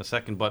about that in a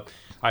second. But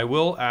I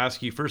will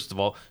ask you, first of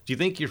all, do you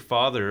think your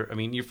father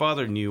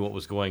knew what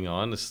was going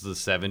on? This is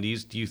the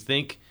 70s. Do you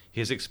think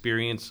his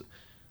experience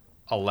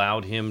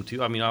allowed him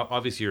to,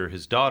 obviously you're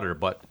his daughter,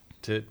 but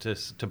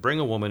to bring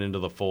a woman into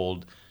the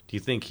fold, do you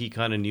think he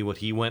kind of knew what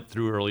he went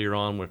through earlier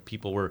on where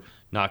people were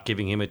not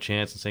giving him a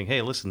chance and saying,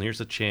 hey, listen,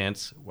 here's a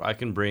chance. I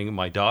can bring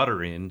my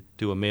daughter in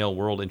to a male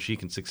world and she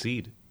can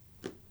succeed?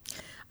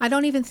 I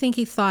don't even think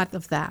he thought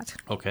of that.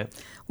 Okay.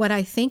 What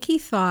I think he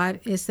thought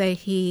is that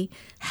he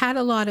had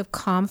a lot of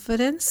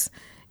confidence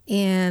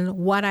in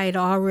what I'd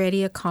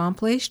already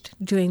accomplished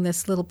doing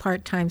this little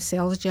part-time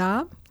sales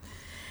job.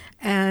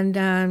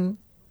 And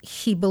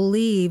he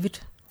believed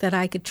that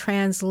I could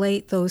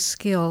translate those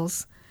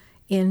skills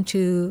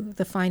into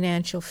the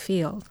financial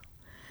field.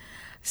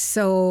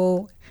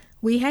 So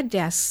we had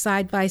desks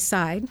side by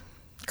side,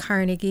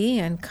 Carnegie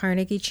and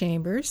Carnegie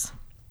Chambers.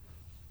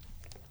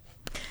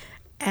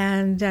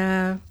 And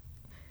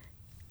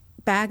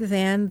back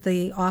then,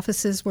 the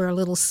offices were a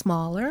little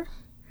smaller.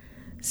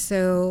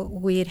 So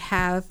we'd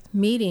have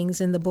meetings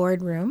in the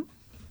boardroom.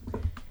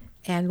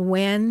 And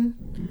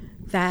when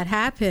that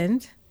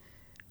happened,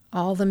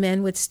 all the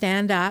men would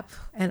stand up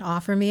and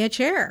offer me a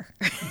chair.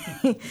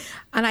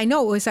 And I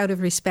know it was out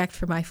of respect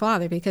for my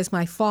father because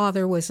my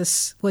father was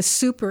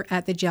super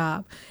at the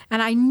job.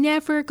 And I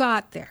never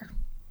got there.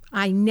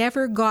 I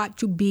never got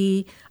to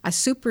be a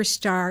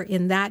superstar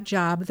in that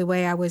job the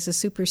way I was a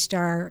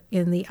superstar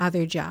in the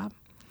other job.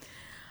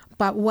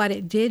 But what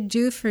it did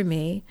do for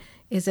me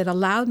is it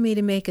allowed me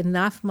to make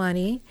enough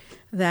money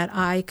that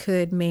I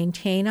could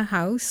maintain a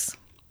house,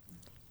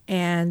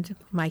 and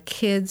my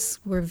kids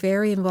were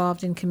very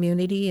involved in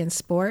community and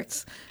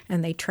sports,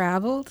 and they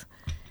traveled,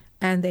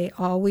 and they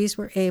always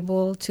were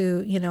able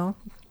to,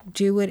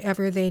 do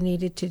whatever they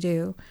needed to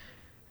do.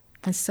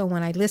 And so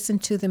when I listen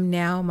to them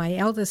now, my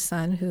eldest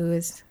son, who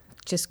is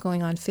just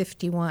going on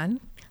 51,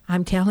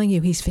 I'm telling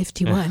you, he's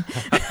 51.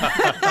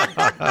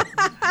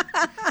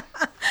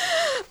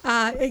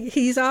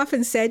 He's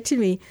often said to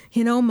me,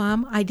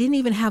 Mom, I didn't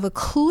even have a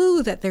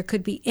clue that there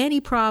could be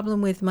any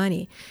problem with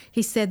money.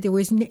 He said,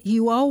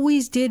 you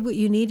always did what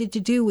you needed to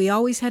do. We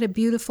always had a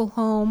beautiful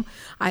home.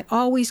 I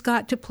always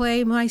got to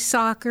play my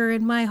soccer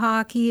and my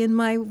hockey and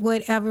my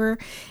whatever.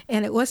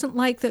 And it wasn't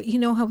like that,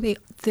 how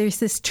there's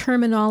this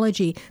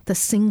terminology, the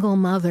single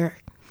mother.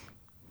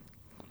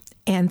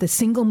 And the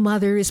single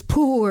mother is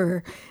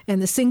poor,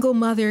 and the single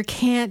mother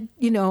can't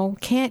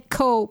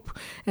cope,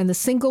 and the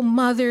single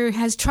mother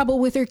has trouble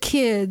with her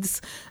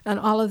kids, and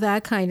all of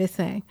that kind of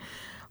thing.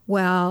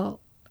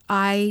 Well,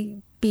 I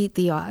beat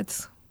the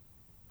odds.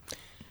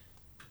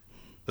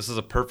 This is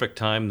a perfect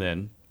time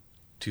then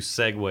to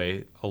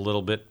segue a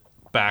little bit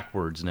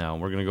backwards now.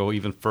 We're going to go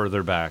even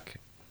further back,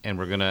 and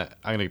I'm going to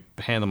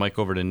hand the mic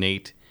over to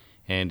Nate,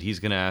 and he's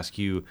going to ask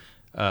you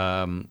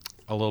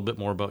a little bit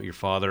more about your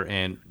father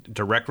and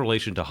direct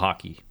relation to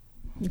hockey.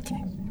 Okay.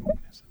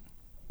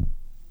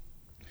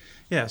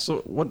 Yeah, so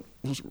what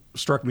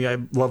struck me, I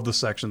love the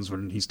sections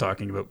when he's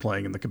talking about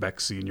playing in the Quebec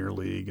Senior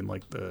League in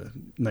like the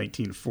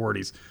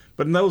 1940s.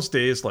 But in those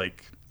days,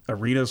 like,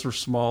 arenas were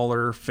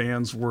smaller,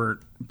 fans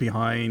weren't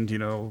behind,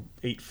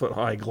 8-foot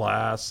high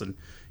glass, and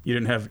you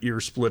didn't have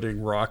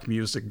ear-splitting rock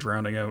music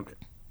drowning out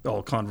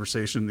all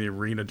conversation in the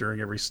arena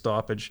during every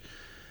stoppage.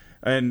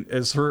 And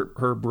as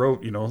Herb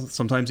wrote,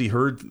 sometimes he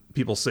heard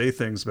people say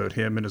things about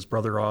him and his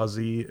brother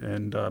Ozzie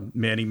and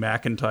Manny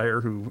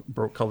McIntyre, who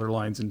broke color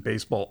lines in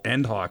baseball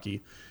and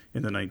hockey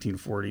in the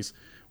 1940s.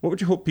 What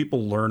would you hope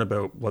people learn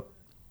about what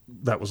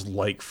that was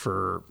like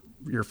for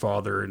your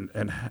father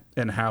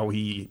and how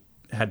he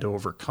had to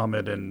overcome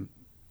it and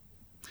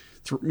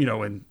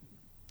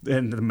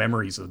the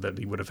memories that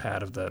he would have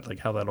had of that, like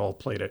how that all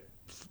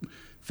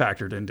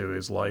factored into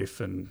his life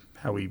and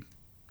how he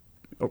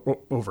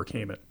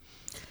overcame it?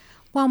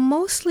 Well,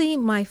 mostly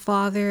my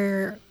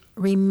father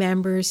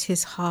remembers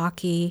his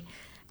hockey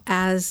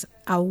as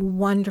a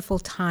wonderful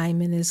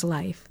time in his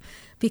life,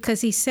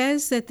 because he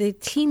says that the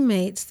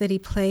teammates that he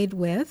played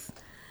with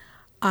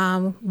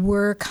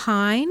were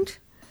kind,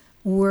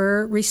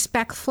 were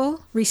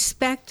respectful,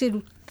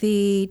 respected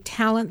the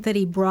talent that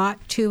he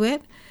brought to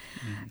it.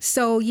 Mm-hmm.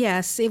 So,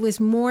 yes, it was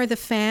more the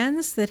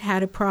fans that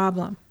had a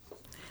problem.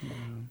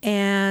 Mm-hmm.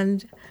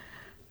 And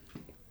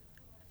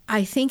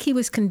I think he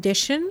was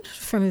conditioned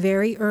from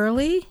very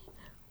early,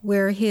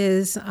 where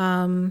his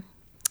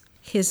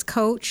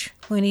coach,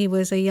 when he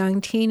was a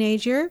young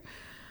teenager,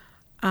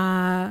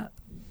 when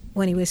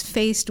he was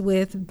faced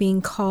with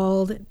being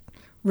called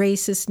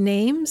racist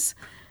names,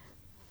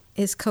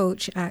 his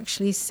coach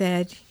actually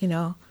said,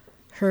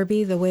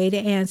 Herbie, the way to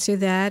answer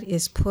that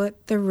is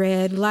put the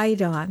red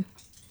light on.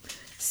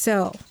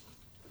 So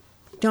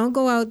don't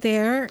go out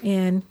there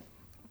and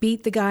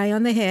beat the guy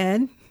on the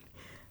head.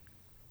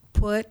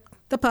 Put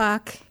the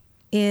puck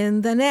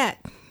in the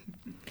net.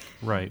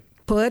 Right.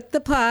 Put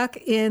the puck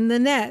in the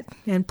net,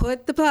 and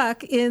put the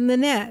puck in the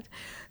net.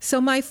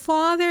 So my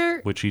father...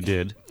 Which he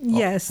did.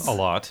 Yes. A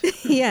lot.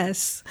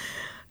 Yes.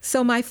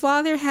 So my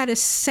father had a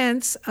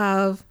sense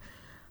of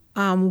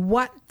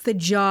what the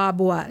job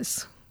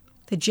was.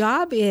 The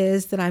job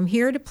is that I'm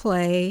here to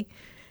play,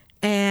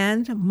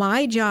 and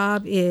my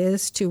job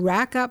is to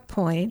rack up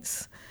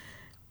points,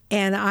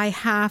 and I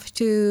have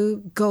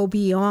to go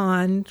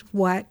beyond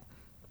what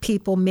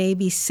people may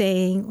be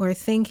saying or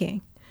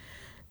thinking.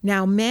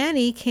 Now,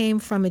 Manny came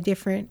from a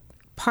different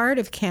part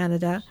of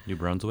Canada. New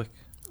Brunswick?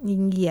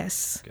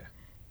 Yes. Okay.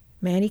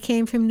 Manny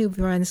came from New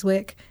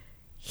Brunswick.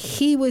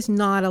 He was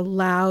not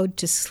allowed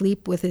to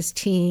sleep with his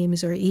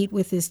teams or eat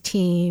with his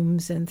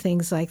teams and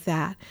things like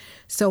that.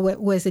 So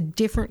it was a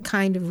different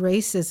kind of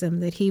racism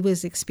that he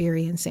was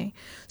experiencing.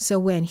 So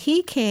when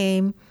he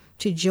came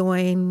to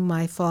join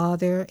my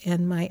father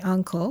and my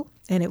uncle,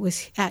 and it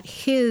was at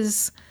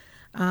his...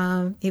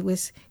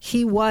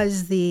 he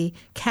was the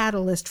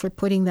catalyst for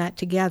putting that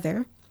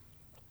together.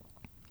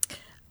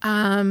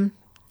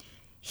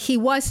 He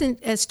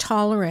wasn't as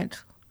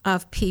tolerant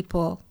of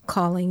people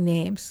calling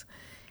names.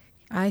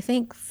 I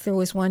think there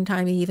was one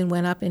time he even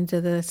went up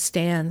into the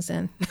stands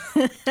and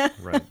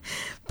right.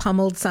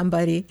 pummeled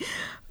somebody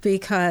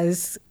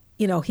because,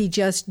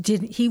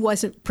 he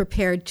wasn't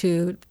prepared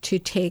to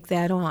take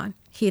that on.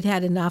 He had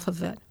had enough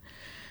of it.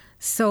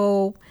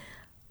 So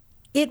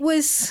it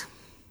was...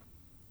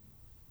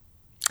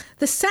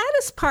 The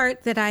saddest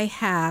part that I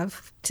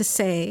have to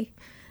say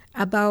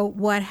about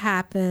what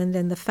happened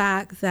and the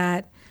fact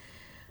that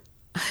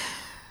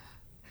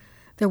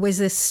There was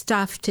this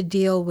stuff to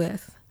deal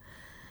with.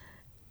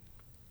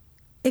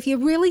 If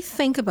you really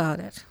think about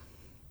it,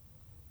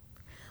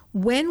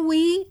 when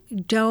we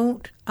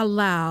don't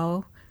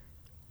allow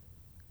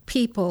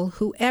people,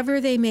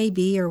 whoever they may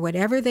be or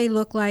whatever they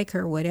look like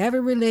or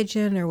whatever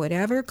religion or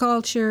whatever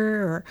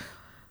culture, or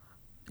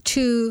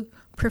to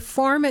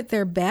perform at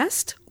their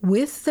best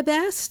with the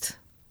best,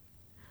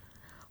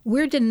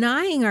 we're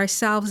denying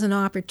ourselves an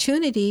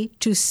opportunity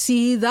to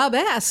see the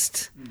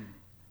best.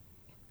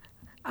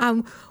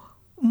 I'm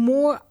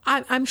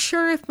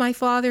sure if my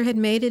father had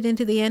made it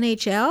into the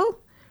NHL,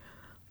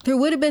 there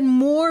would have been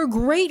more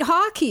great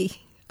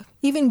hockey,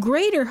 even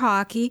greater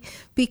hockey,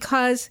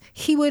 because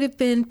he would have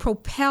been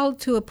propelled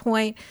to a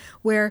point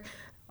where,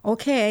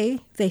 okay,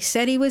 they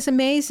said he was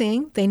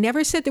amazing. They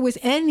never said there was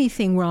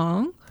anything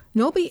wrong.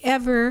 Nobody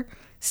ever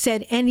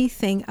said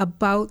anything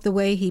about the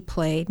way he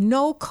played.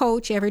 No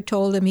coach ever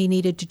told him he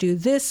needed to do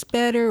this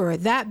better or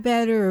that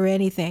better or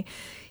anything.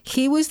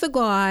 He was the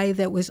guy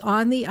that was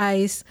on the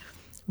ice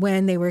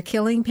when they were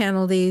killing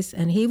penalties,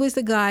 and he was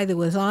the guy that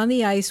was on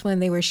the ice when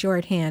they were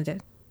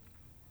shorthanded.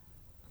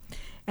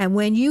 And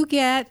when you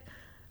get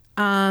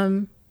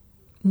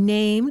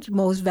named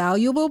most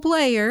valuable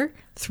player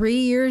 3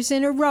 years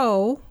in a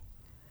row,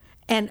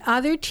 and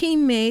other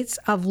teammates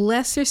of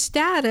lesser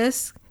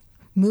status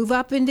move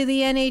up into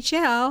the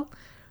NHL,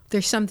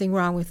 there's something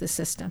wrong with the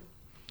system.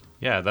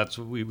 Yeah, that's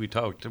what we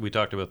talked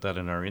about that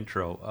in our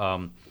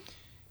intro.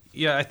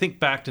 Yeah, I think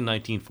back to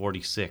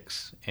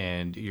 1946,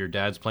 and your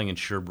dad's playing in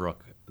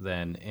Sherbrooke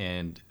then,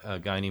 and a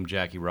guy named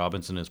Jackie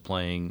Robinson is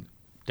playing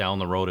down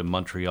the road in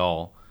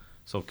Montreal.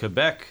 So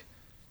Quebec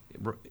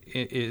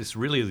is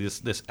really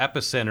this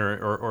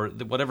epicenter, or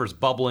whatever's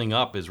bubbling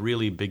up is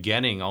really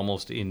beginning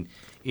almost in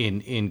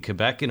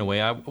Quebec in a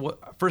way.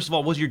 First of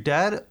all, was your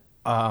dad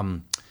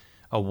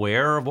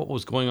aware of what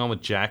was going on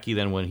with Jackie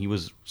then when he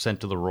was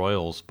sent to the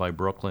Royals by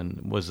Brooklyn?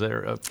 Was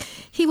there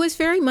He was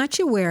very much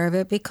aware of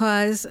it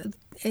because,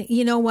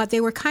 you know what, they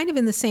were kind of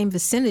in the same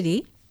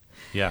vicinity.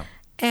 Yeah.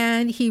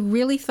 And he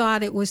really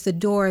thought it was the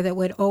door that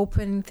would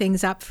open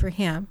things up for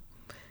him.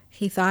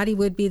 He thought he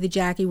would be the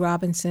Jackie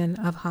Robinson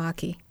of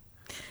hockey.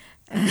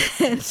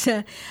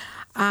 And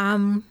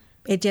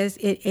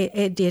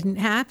it didn't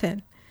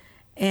happen.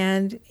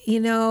 And,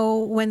 you know,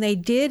 when they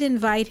did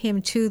invite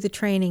him to the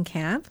training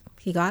camp,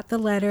 he got the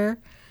letter.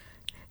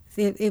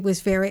 It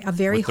was very with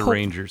the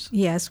Rangers.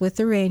 Yes, with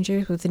the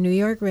Rangers, with the New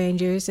York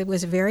Rangers. It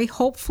was a very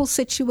hopeful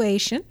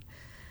situation.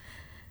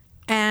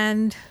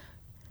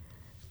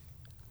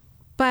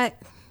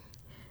 But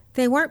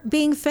they weren't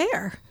being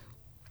fair.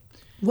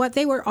 What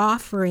they were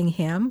offering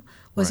him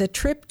was a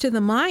trip to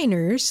the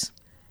minors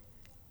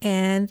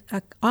and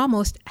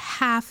almost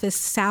half his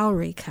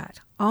salary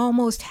cut.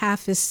 Almost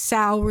half his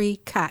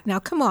salary cut. Now,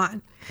 come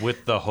on.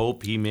 With the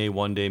hope he may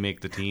one day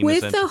make the team.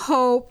 With the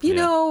hope, you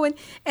know,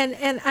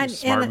 and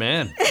smart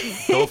man.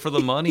 Go for the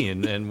money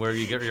and where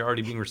you're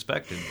already being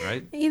respected,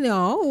 right? You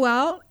know,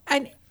 well,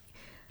 and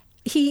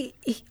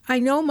I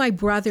know my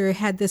brother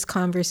had this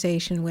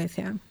conversation with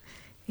him.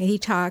 He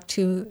talked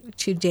to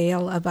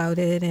Dale about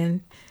it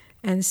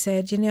and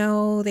said, you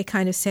know, they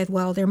kind of said,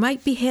 well, there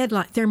might be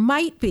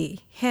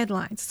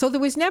headlines. So there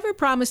was never a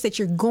promise that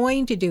you're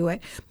going to do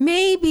it.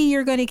 Maybe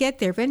you're going to get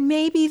there, but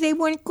maybe they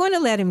weren't going to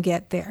let him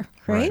get there,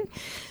 right?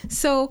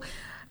 So,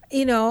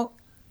 you know,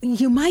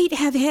 you might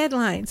have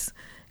headlines.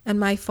 And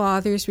my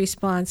father's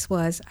response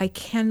was, I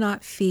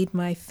cannot feed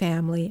my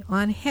family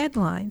on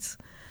headlines.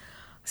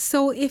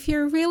 So if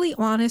you're really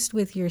honest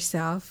with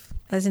yourself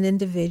as an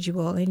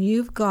individual and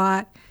you've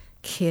got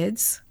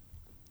kids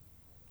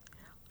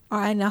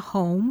or in a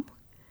home,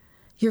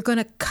 you're going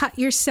to cut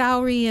your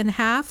salary in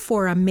half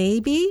for a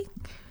maybe?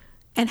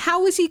 And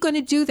how is he going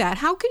to do that?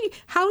 How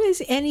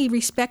does any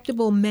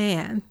respectable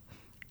man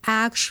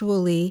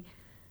actually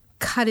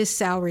cut his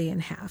salary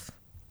in half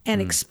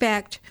and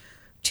expect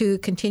to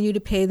continue to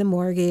pay the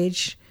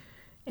mortgage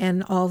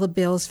and all the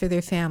bills for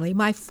their family?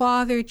 My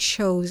father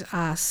chose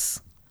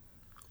us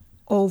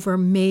over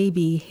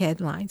maybe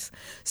headlines.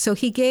 So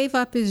he gave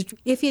up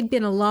if he'd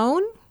been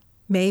alone,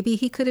 maybe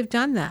he could have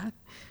done that.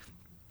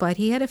 But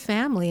he had a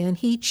family, and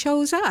he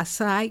chose us.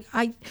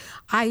 I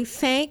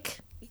thank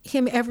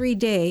him every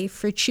day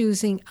for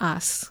choosing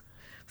us,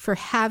 for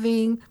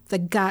having the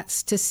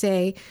guts to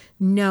say,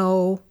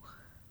 no,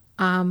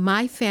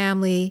 my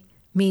family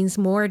means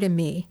more to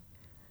me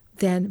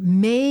than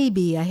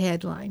maybe a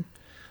headline.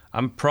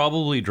 I'm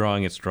probably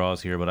drawing at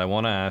straws here, but I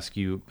want to ask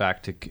you,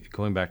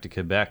 going back to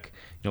Quebec,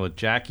 you know, with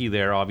Jackie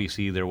there,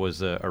 obviously there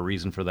was a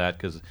reason for that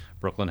because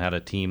Brooklyn had a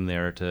team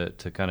there to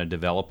kind of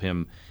develop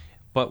him.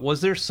 But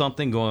was there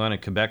something going on in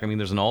Quebec? I mean,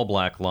 there's an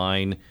all-black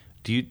line.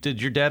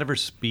 Did your dad ever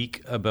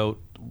speak about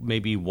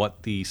maybe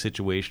what the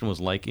situation was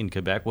like in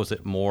Quebec? Was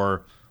it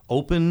more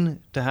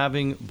open to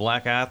having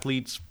black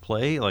athletes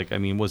play? Like, I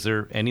mean, was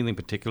there anything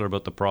particular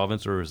about the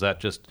province, or is that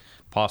just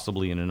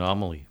possibly an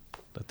anomaly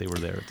that they were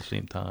there at the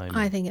same time?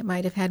 I think it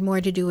might have had more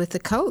to do with the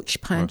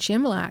coach, Punch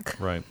Imlach.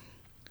 Right.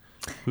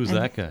 Who's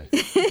that guy?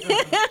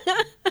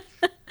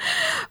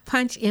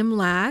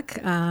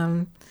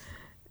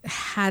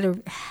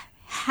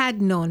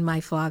 had known my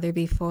father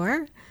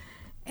before,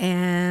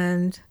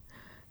 and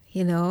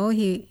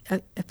he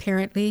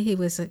apparently he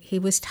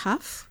was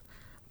tough,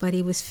 but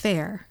he was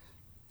fair.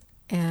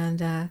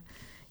 And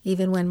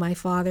even when my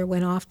father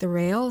went off the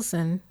rails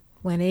and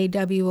went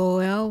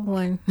AWOL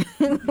one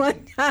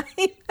time,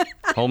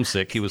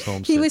 homesick. He was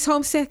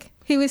homesick.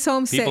 He was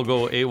homesick. People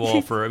go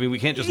AWOL for. I mean, we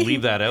can't just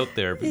leave that out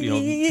there.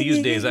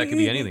 These days that could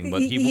be anything.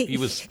 But he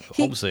was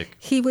homesick.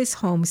 He was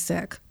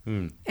homesick,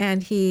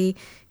 and he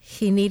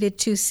needed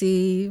to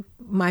see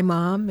my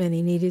mom, and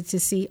he needed to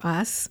see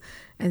us,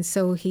 and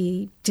so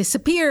he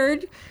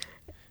disappeared,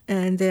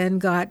 and then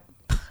got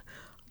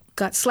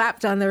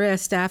slapped on the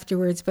wrist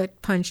afterwards.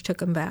 But Punch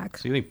took him back.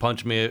 So you think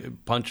Punch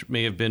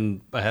may have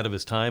been ahead of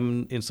his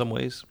time in some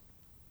ways,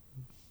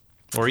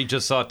 or he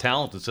just saw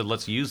talent and said,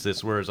 "Let's use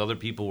this," whereas other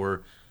people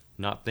were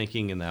not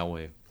thinking in that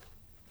way.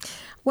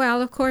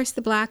 Well, of course,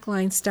 the Black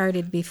Line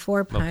started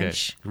before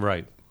Punch.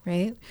 Okay.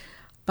 Right.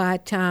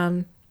 But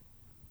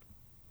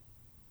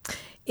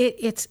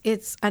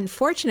it's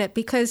unfortunate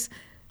because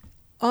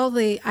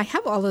I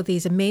have all of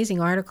these amazing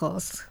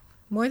articles.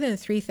 More than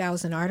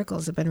 3,000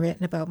 articles have been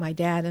written about my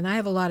dad, and I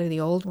have a lot of the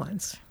old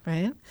ones,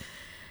 right?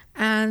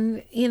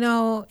 And,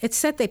 it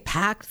said they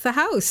packed the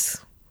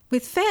house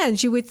with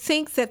fans. You would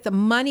think that the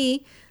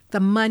money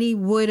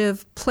would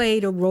have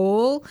played a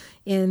role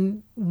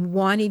in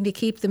wanting to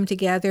keep them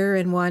together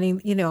and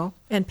wanting,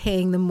 and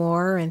paying them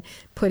more and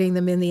putting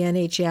them in the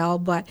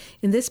NHL. But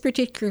in this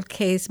particular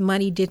case,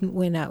 money didn't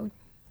win out.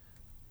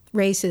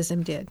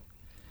 Racism did.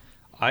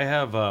 I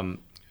have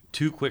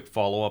two quick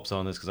follow-ups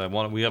on this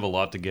because we have a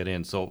lot to get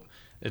in. So,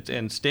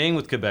 and staying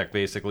with Quebec,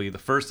 basically, the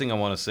first thing I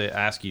want to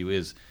ask you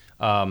is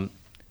Jean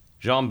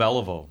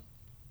Beliveau.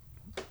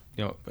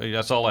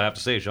 That's all I have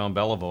to say, Jean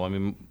Beliveau. I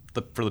mean,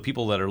 for the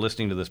people that are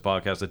listening to this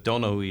podcast that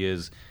don't know who he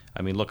is,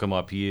 I mean, look him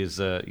up. He is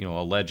a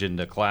legend,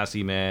 a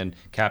classy man,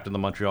 captain of the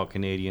Montreal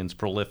Canadiens,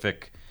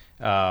 prolific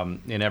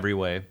in every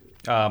way.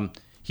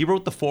 He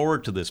wrote the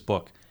foreword to this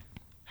book.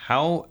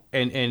 How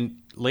and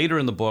later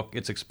in the book,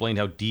 it's explained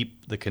how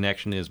deep the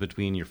connection is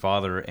between your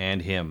father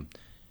and him.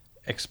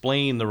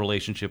 Explain the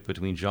relationship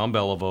between Jean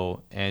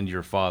Beliveau and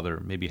your father,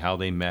 maybe how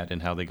they met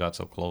and how they got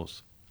so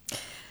close.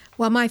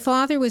 Well, my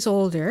father was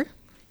older,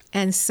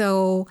 and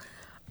so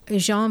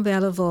Jean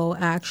Beliveau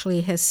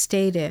actually has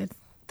stated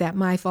that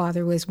my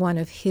father was one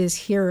of his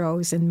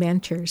heroes and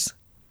mentors.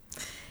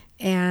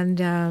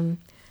 And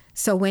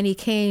so when he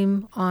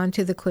came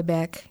onto the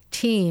Quebec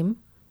team...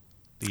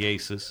 The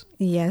Aces.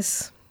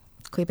 Yes,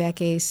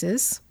 Quebec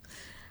Aces.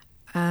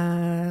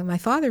 My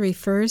father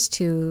refers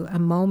to a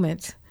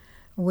moment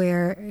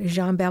where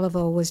Jean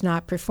Beliveau was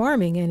not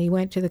performing, and he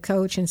went to the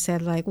coach and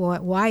said,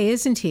 why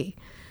isn't he?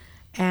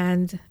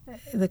 And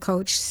the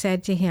coach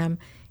said to him,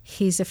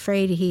 he's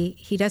afraid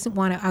he doesn't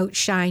want to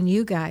outshine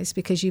you guys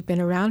because you've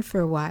been around for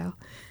a while.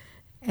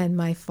 And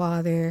my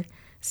father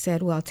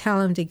said, well,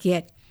 tell him to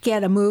get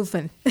a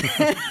moving.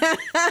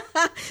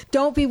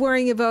 Don't be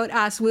worrying about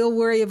us. We'll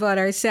worry about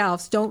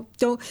ourselves. Don't,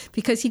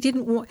 because he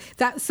didn't want,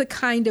 that's the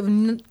kind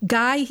of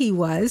guy he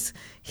was.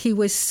 He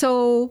was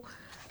so...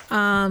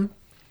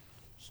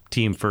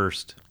 Team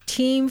first,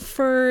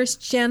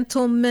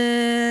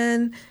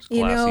 gentleman.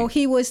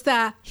 He was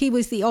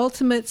the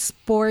ultimate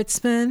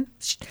sportsman.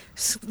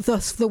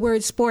 The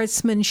word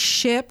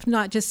sportsmanship,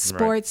 not just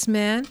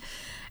sportsman. Right.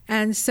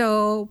 And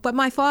so, but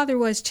my father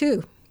was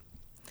too.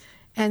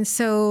 And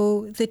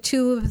so the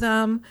two of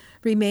them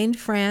remained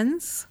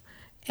friends.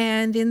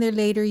 And in their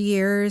later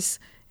years,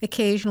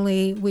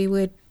 occasionally we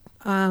would,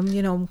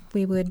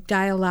 we would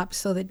dial up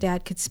so that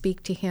Dad could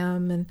speak to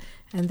him and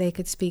they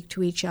could speak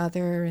to each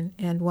other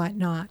and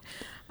whatnot.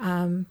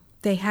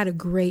 They had a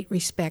great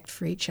respect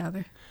for each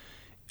other.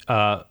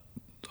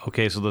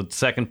 Okay, so the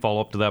second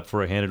follow-up to that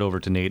before I hand it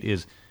over to Nate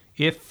is,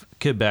 if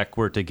Quebec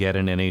were to get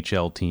an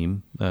NHL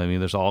team, I mean,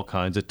 there's all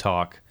kinds of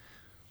talk,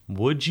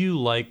 would you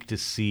like to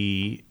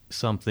see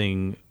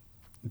something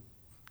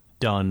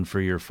done for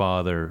your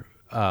father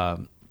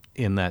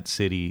in that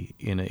city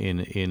in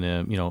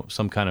a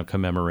some kind of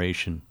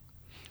commemoration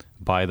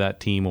by that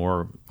team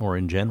or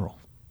in general?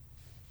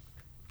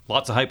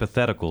 Lots of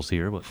hypotheticals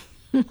here, but...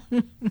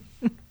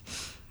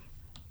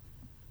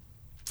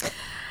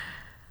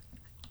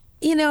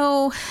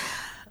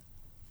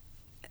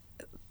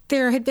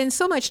 There had been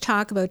so much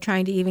talk about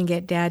trying to even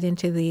get Dad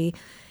into the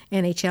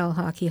NHL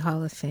Hockey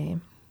Hall of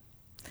Fame.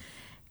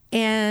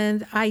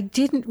 And I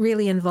didn't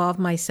really involve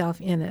myself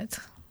in it.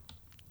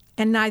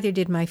 And neither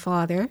did my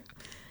father.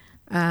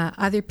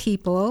 Other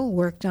people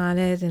worked on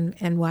it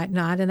and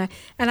whatnot. And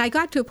I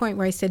got to a point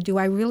where I said, do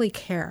I really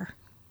care?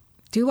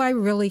 Do I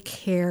really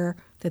care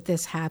that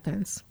this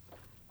happens?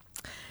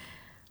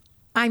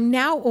 I'm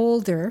now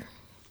older,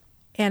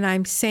 and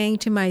I'm saying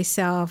to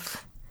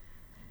myself,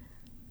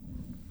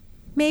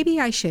 maybe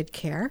I should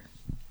care,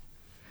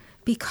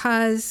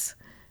 because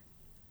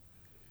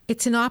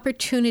it's an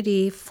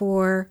opportunity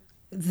for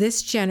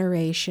this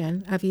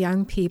generation of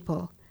young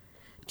people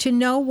to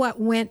know what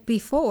went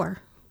before,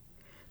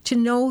 to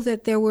know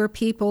that there were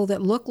people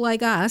that looked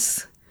like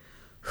us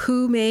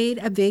who made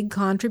a big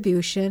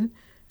contribution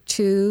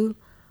to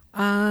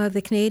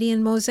the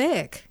Canadian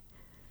mosaic.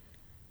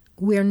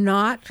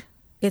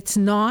 It's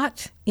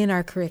not in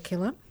our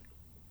curriculum.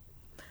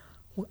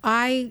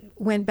 I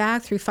went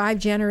back through 5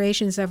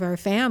 generations of our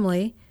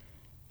family,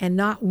 and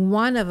not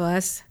one of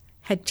us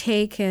had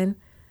taken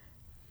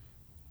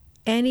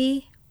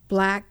any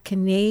Black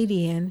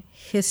Canadian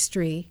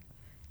history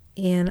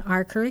in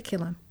our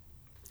curriculum.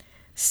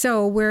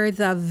 So we're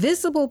the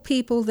visible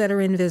people that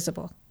are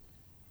invisible.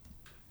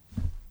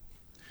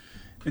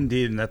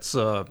 Indeed, and that's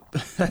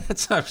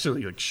that's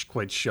actually like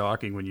quite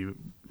shocking when you,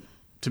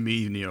 to me,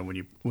 you know,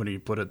 when you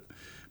put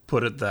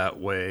it that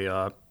way.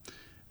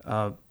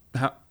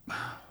 How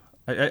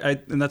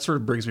and that sort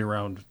of brings me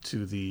around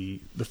to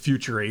the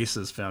Future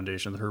Aces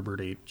Foundation, the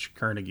Herbert H.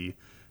 Carnegie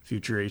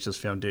Future Aces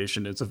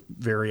Foundation. It's a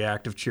very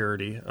active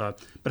charity,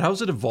 but how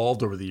has it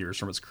evolved over the years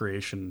from its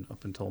creation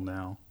up until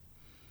now?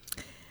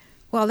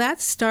 Well,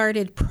 that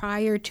started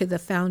prior to the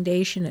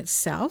foundation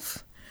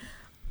itself.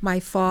 My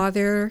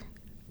father,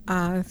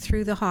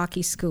 through the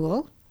hockey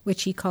school,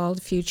 which he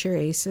called Future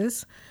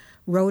Aces,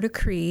 wrote a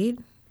creed,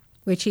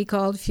 which he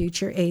called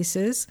Future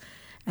Aces.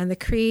 And the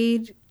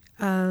creed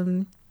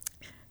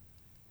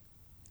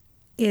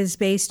is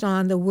based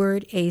on the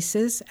word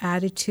aces: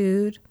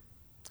 attitude,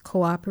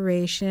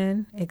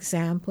 cooperation,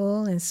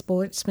 example, and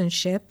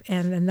sportsmanship,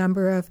 and a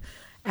number of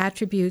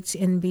attributes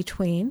in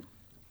between.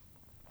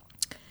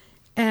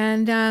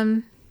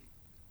 And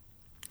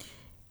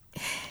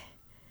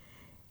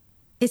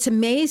it's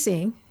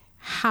amazing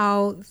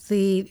how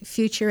the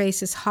Future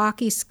Aces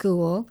Hockey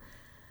School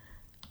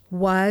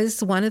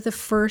was one of the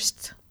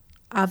first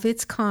of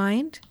its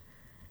kind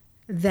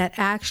that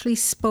actually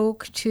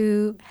spoke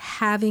to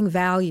having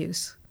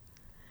values.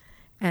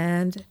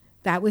 And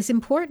that was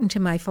important to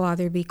my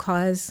father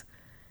because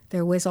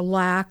there was a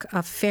lack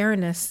of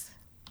fairness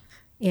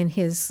in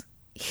his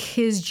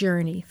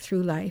journey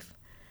through life.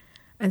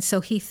 And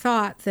so he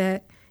thought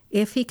that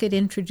if he could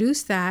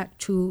introduce that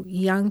to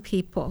young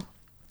people,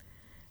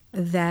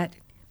 that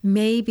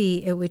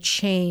maybe it would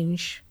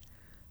change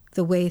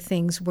the way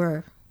things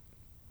were.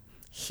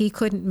 He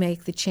couldn't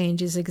make the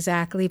changes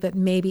exactly, but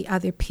maybe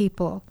other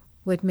people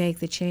would make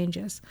the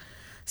changes.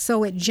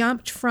 So it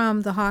jumped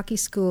from the hockey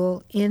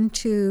school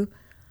into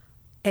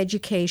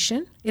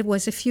education. It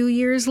was a few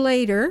years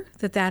later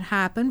that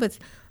happened, but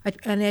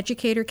an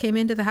educator came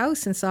into the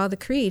house and saw the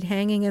creed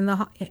hanging in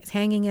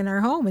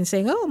our home and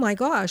saying, "Oh my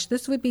gosh,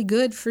 this would be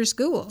good for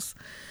schools."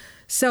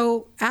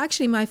 So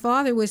actually my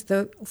father was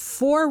the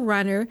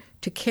forerunner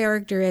to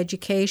character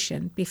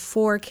education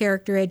before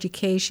character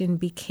education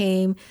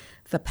became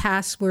the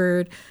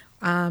password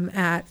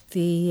at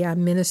the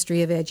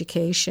Ministry of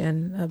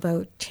Education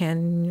about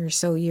 10 or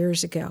so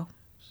years ago.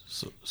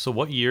 So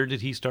what year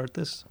did he start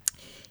this?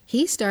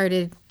 He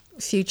started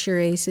Future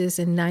Aces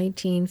in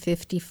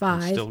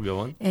 1955. It's still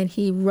going? And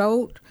he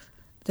wrote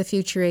the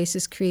Future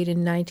Aces Creed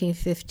in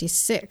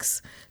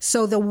 1956.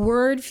 So the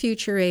word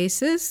Future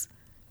Aces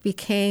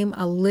became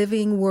a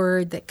living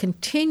word that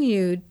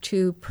continued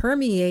to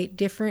permeate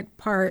different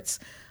parts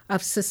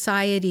of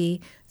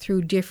society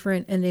through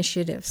different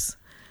initiatives.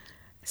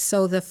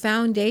 So the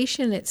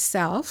foundation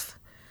itself,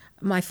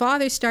 my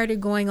father started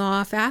going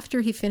off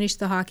after he finished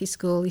the hockey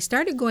school. He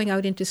started going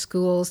out into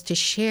schools to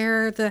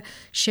share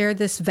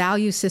this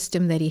value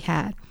system that he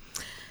had.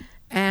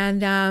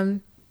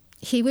 And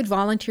he would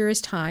volunteer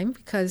his time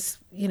because,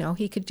 you know,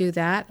 he could do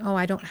that. Oh,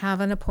 I don't have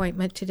an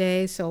appointment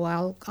today, so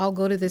I'll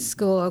go to this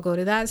school, I'll go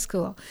to that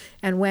school.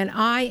 And when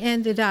I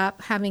ended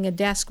up having a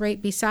desk right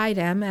beside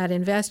him at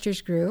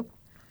Investors Group,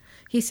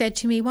 he said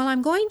to me, "Well,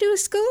 I'm going to a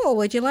school.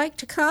 Would you like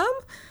to come?"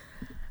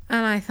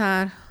 And I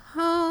thought,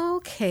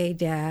 "Okay,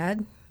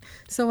 Dad."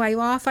 So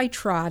I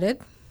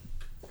trotted,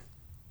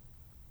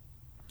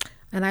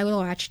 and I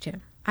watched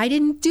him. I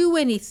didn't do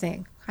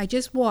anything. I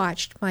just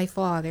watched my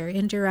father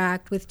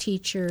interact with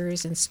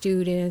teachers and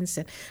students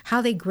and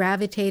how they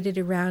gravitated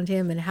around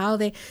him and how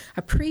they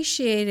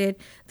appreciated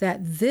that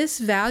this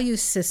value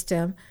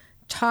system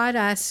taught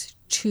us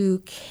to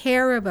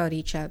care about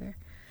each other,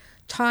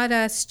 taught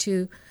us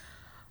to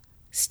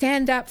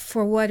stand up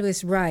for what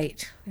was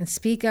right and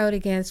speak out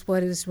against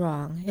what is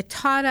wrong. It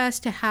taught us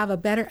to have a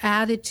better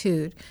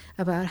attitude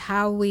about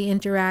how we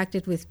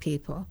interacted with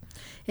people.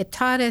 It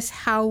taught us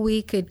how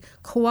we could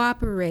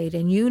cooperate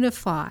and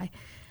unify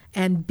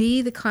and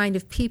be the kind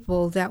of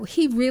people that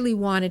he really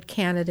wanted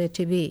Canada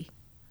to be.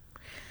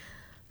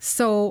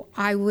 So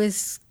I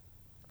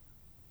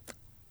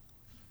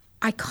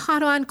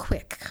caught on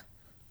quick.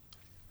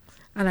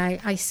 And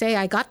I say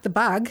I got the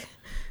bug.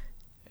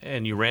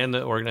 And you ran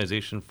the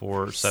organization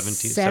for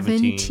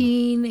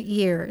 17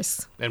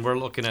 years. And we're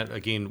looking at,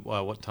 again,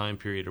 what time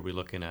period are we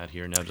looking at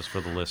here now, just for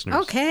the listeners?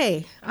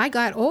 Okay, I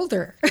got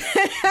older.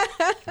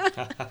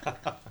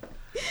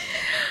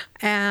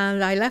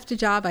 And I left a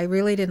job I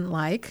really didn't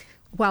like.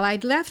 Well,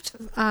 I'd left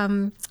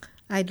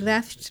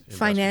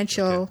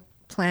financial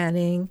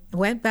planning,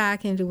 went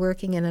back into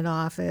working in an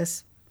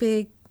office.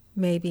 Big,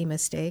 maybe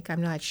mistake,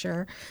 I'm not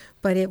sure.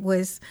 But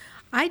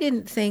I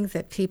didn't think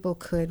that people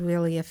could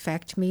really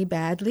affect me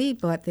badly,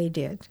 but they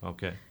did.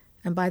 Okay.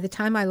 And by the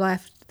time I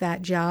left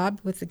that job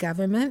with the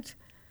government,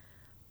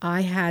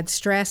 I had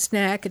stress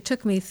neck. It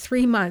took me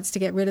 3 months to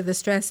get rid of the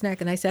stress neck.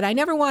 And I said, I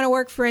never want to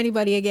work for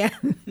anybody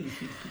again.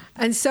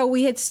 And so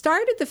we had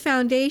started the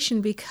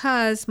foundation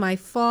because my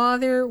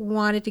father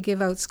wanted to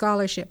give out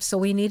scholarships. So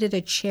we needed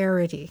a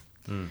charity.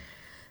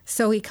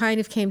 So he kind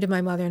of came to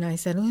my mother and I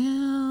said,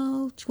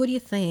 well, what do you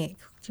think?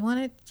 Do you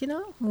want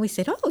to, And we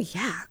said, oh,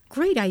 yeah,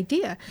 great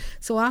idea.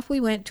 So off we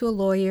went to a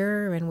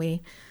lawyer and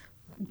we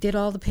did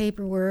all the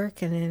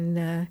paperwork. And in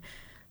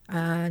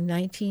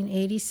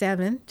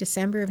 1987,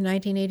 December of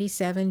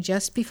 1987,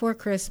 just before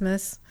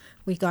Christmas,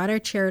 we got our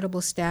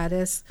charitable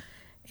status.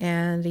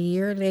 And a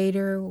year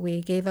later,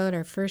 we gave out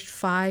our first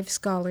 5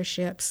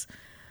 scholarships.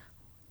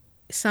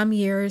 Some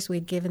years,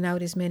 we'd given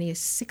out as many as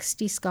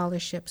 60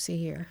 scholarships a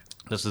year.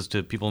 This is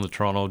to people in the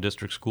Toronto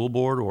District School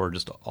Board or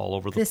just all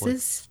over the place? This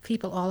is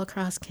people all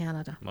across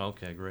Canada.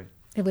 Okay, great.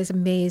 It was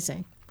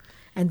amazing.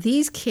 And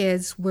these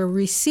kids were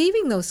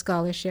receiving those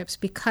scholarships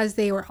because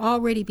they were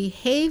already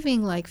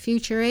behaving like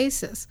future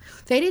aces.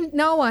 They didn't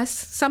know us.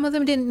 Some of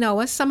them didn't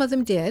know us. Some of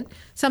them did.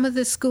 Some of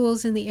the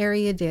schools in the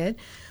area did.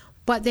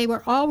 But they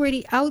were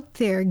already out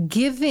there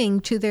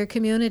giving to their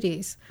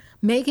communities,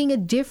 making a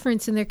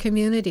difference in their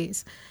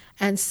communities.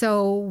 And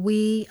so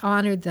we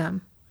honored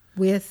them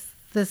with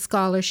the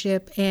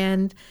scholarship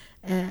and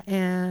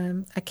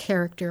a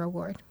character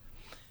award.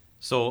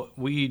 So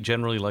we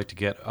generally like to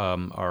get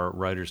our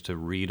writers to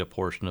read a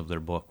portion of their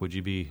book. Would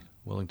you be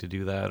willing to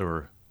do that,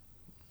 or?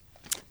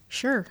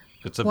 Sure.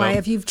 It's about, why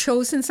have you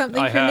chosen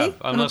something I for have, me?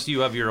 unless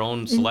you have your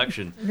own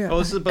selection. Yeah. Oh,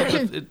 this is about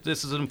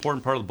this is an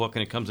important part of the book,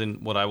 and it comes in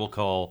what I will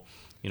call,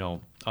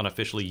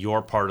 unofficially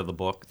your part of the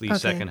book, the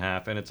second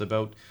half, and it's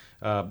about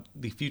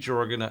the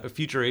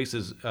Future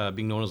Aces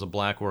being known as a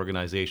black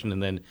organization,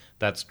 and then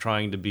that's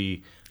trying to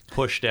be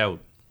pushed out.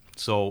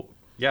 So,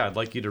 yeah, I'd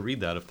like you to read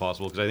that if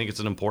possible, because I think it's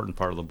an important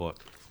part of the book.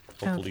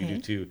 Hopefully you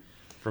do too.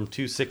 From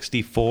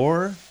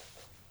 264,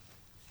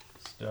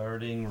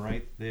 starting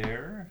right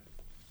there,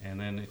 and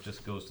then it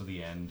just goes to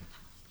the end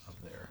of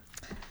there.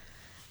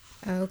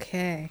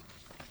 Okay.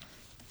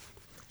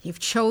 You've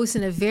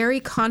chosen a very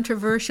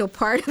controversial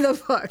part of the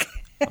book.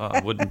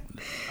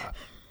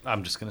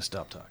 I'm just going to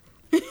stop talking.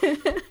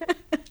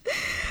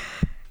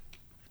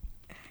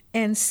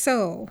 And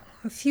so,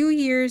 a few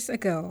years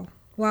ago,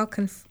 while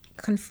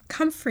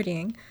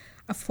comforting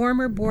a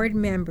former board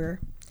member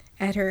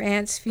at her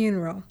aunt's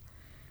funeral,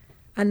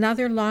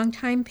 another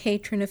longtime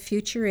patron of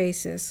Future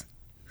Aces,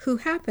 who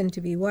happened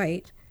to be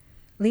white,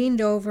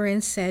 leaned over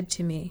and said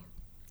to me,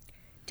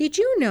 "Did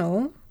you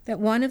know that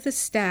one of the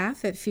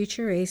staff at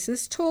Future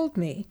Aces told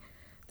me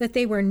that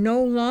they were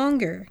no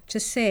longer to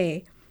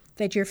say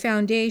that your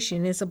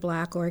foundation is a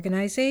black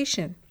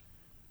organization?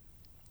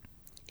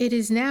 It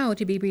is now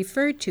to be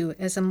referred to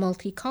as a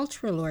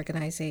multicultural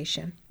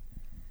organization.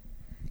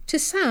 To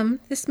some,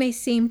 this may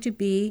seem to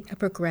be a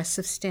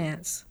progressive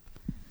stance,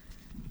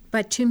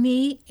 but to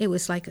me, it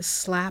was like a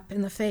slap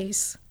in the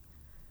face.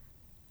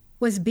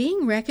 Was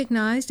being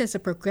recognized as a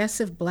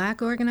progressive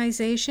black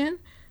organization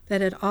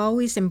that had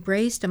always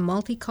embraced a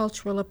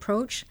multicultural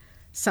approach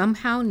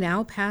somehow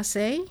now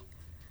passé?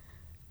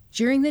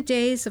 During the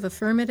days of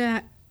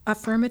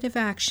affirmative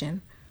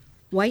action,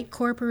 white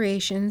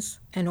corporations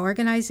and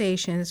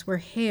organizations were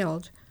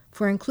hailed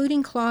for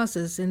including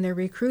clauses in their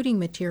recruiting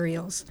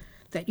materials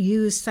that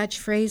used such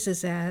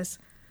phrases as,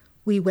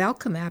 "We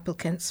welcome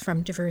applicants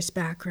from diverse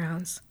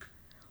backgrounds."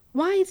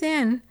 Why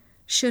then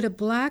should a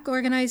black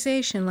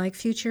organization like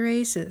Future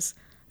Aces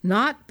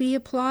not be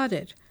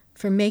applauded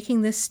for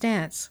making this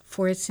stance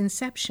from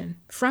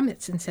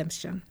its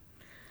inception?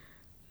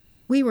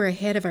 We were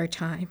ahead of our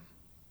time.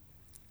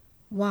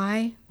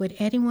 Why would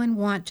anyone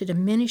want to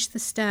diminish the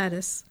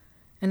status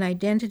and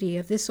identity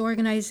of this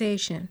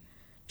organization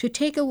to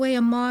take away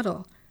a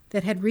model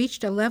that had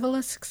reached a level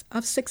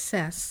of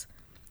success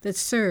that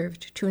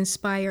served to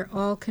inspire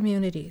all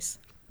communities?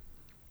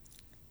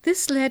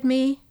 This led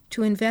me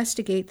to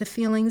investigate the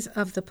feelings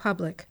of the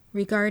public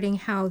regarding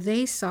how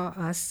they saw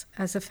us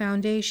as a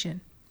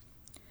foundation.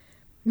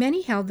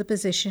 Many held the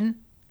position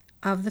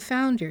of the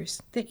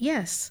founders that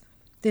yes,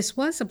 this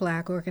was a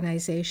black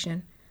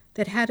organization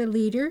that had a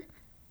leader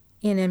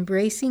in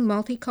embracing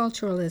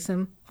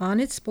multiculturalism on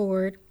its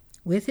board,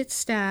 with its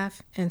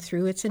staff, and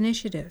through its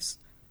initiatives.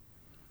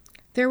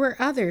 There were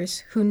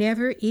others who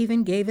never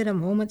even gave it a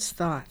moment's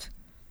thought.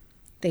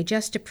 They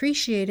just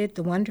appreciated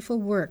the wonderful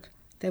work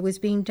that was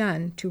being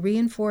done to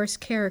reinforce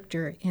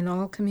character in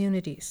all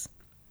communities.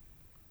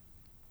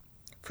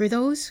 For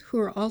those who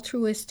are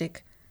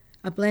altruistic,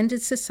 a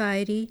blended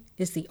society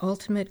is the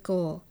ultimate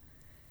goal,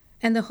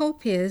 and the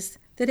hope is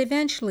that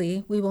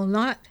eventually we will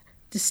not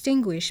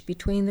distinguish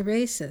between the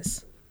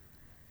races.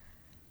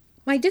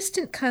 My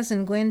distant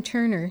cousin Gwen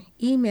Turner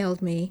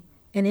emailed me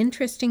an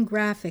interesting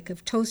graphic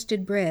of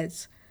toasted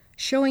breads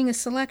showing a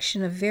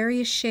selection of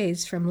various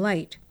shades from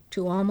light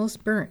to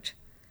almost burnt.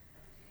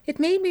 It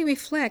made me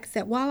reflect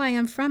that while I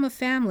am from a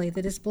family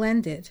that is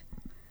blended,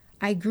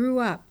 I grew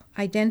up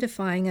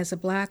identifying as a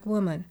black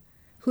woman,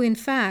 who in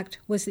fact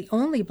was the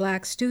only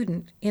black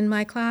student in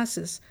my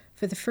classes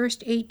for the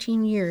first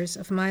 18 years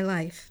of my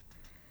life.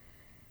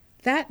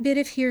 That bit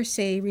of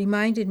hearsay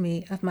reminded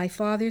me of my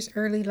father's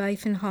early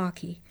life in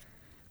hockey.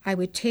 I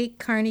would take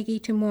Carnegie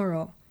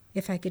tomorrow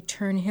if I could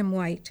turn him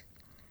white.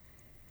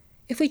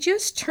 If we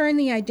just turn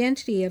the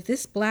identity of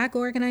this black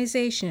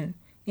organization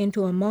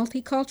into a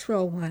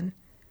multicultural one,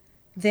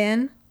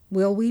 then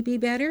will we be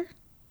better?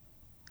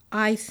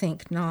 I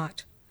think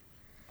not.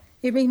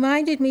 It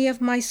reminded me of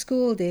my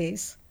school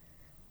days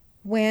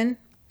when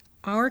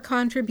our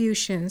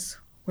contributions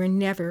were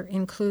never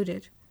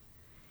included.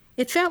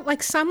 It felt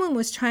like someone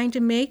was trying to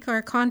make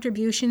our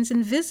contributions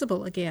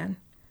invisible again.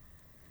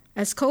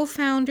 As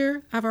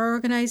co-founder of our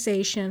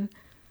organization,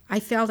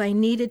 I felt I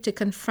needed to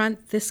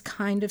confront this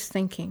kind of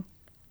thinking.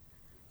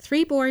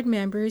 3 board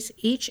members,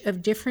 each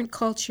of different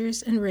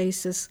cultures and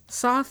races,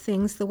 saw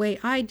things the way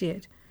I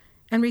did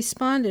and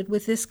responded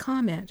with this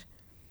comment.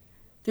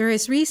 There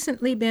has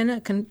recently been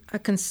a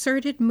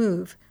concerted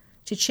move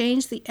to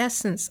change the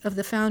essence of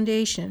the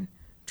foundation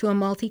to a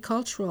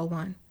multicultural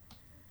one.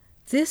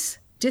 This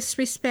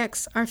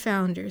disrespects our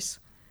founders,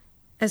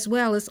 as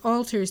well as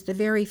alters the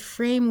very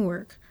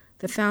framework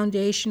the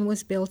foundation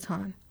was built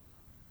on.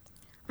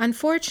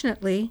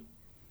 Unfortunately,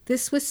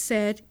 this was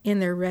said in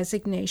their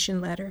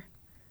resignation letter.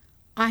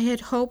 I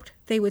had hoped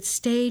they would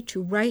stay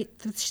to right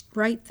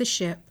the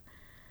ship,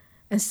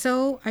 and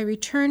so I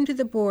returned to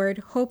the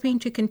board hoping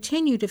to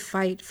continue to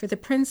fight for the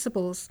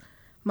principles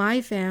my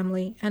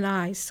family and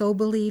I so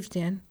believed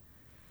in,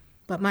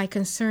 but my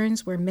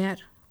concerns were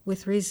met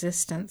with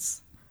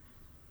resistance.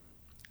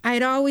 I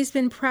had always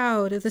been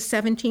proud of the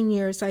 17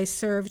 years I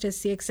served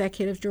as the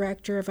executive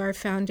director of our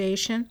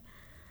foundation.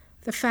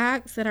 The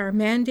fact that our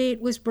mandate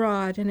was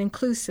broad and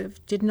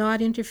inclusive did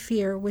not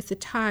interfere with the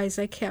ties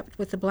I kept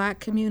with the Black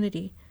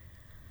community.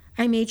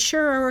 I made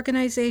sure our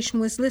organization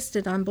was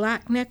listed on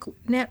Black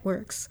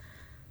networks,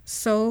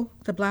 so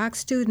the Black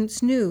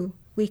students knew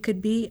we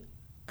could be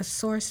a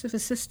source of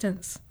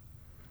assistance.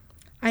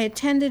 I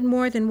attended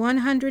more than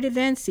 100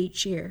 events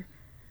each year,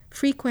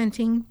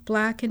 frequenting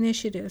Black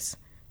initiatives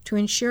to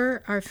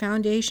ensure our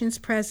foundation's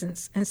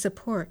presence and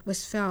support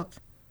was felt.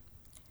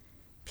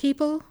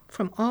 People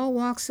from all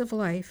walks of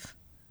life,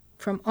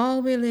 from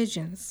all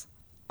religions,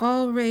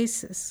 all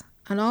races,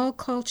 and all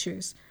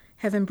cultures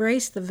have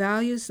embraced the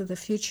values of the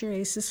Future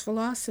Aces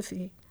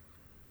philosophy.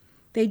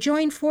 They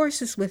joined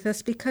forces with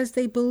us because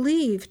they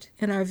believed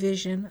in our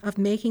vision of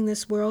making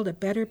this world a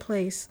better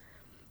place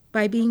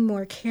by being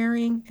more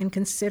caring and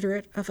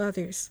considerate of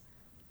others.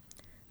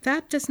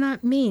 That does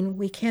not mean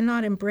we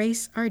cannot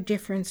embrace our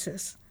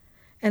differences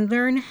and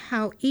learn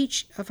how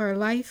each of our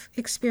life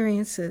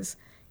experiences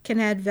can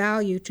add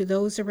value to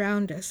those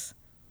around us.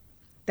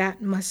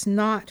 That must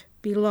not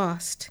be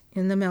lost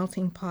in the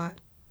melting pot.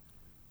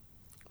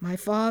 My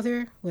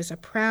father was a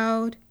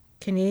proud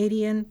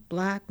Canadian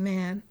Black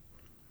man.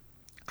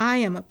 I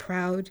am a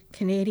proud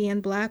Canadian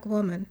Black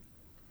woman,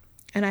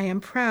 and I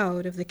am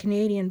proud of the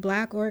Canadian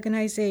Black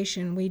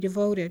organization we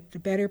devoted the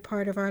better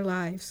part of our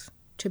lives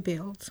to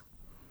build.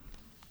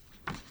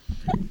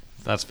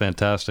 That's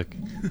fantastic.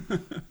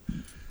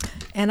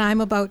 And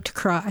I'm about to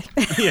cry.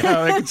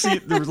 Yeah, I can see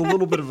there was a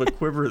little bit of a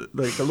quiver,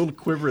 like a little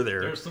quiver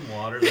there. There's some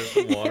water.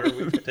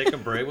 We can take a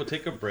break. We'll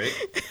take a break.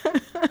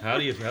 How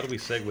do we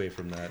segue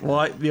from that?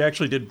 Well, you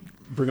actually did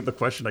bring up the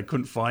question. I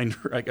couldn't find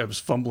her. I was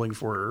fumbling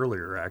for it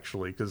earlier,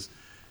 actually, because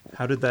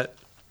how did that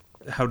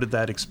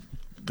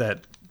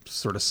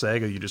sort of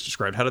saga you just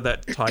described, how did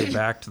that tie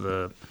back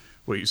to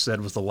what you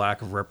said was the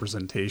lack of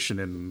representation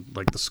in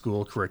like the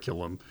school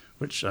curriculum,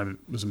 which I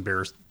was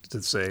embarrassed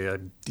to say I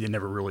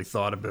never really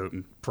thought about,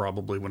 and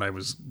probably when I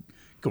was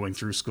going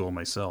through school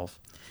myself.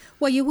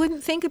 Well, you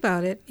wouldn't think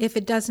about it if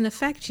it doesn't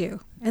affect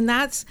you. And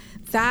that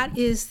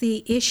is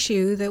the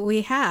issue that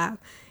we have.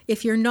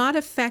 If you're not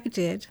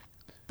affected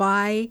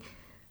by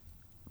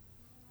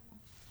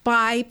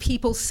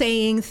people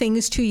saying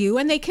things to you,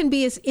 and they can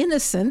be as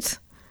innocent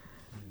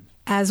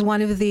as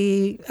one of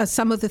the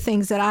some of the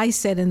things that I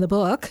said in the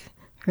book,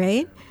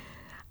 right?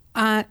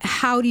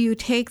 How do you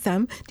take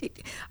them?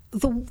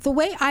 The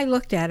way I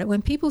looked at it,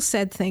 when people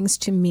said things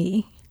to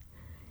me,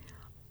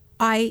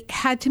 I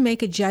had to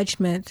make a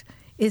judgment.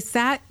 Is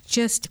that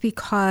just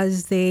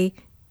because they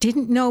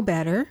didn't know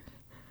better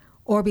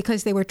or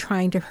because they were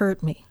trying to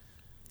hurt me?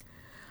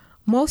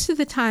 Most of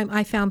the time,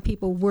 I found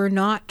people were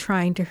not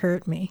trying to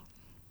hurt me.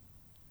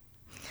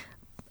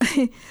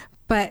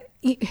 But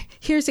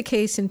here's a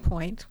case in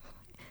point.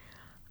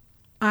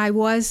 I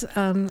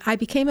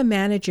became a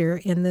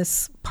manager in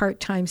this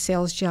part-time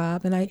sales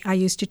job, and I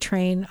used to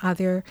train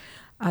other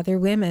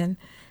women.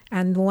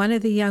 And one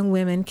of the young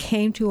women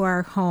came to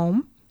our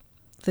home.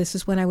 This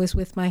is when I was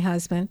with my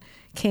husband.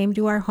 Came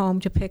to our home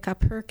to pick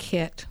up her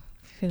kit,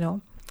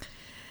 And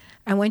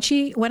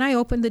when I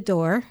opened the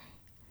door,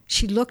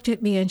 she looked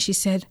at me and she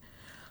said,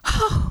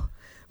 "Oh,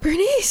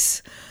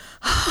 Bernice,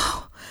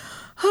 oh,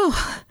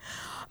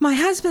 my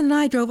husband and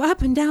I drove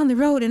up and down the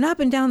road and up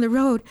and down the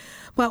road.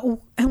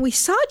 And we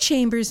saw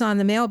Chambers on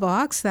the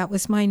mailbox." That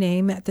was my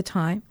name at the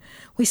time.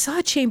 "We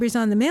saw Chambers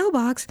on the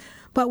mailbox,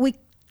 but we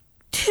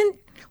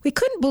We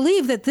couldn't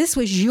believe that this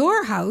was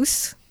your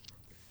house.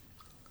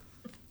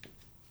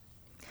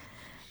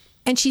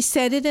 And she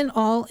said it in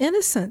all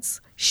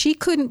innocence. She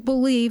couldn't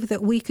believe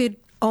that we could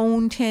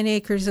own 10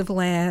 acres of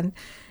land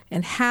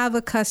and have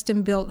a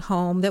custom-built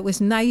home that was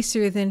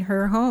nicer than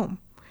her home.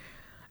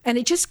 And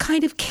it just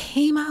kind of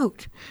came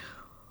out.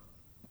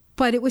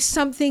 But it was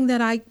something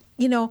that I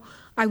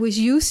was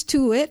used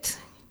to it,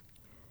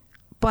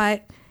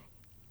 but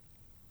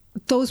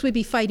those would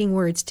be fighting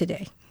words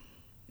today.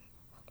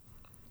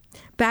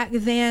 Back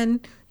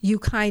then, you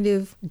kind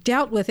of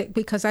dealt with it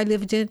because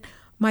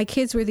my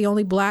kids were the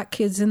only black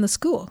kids in the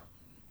school.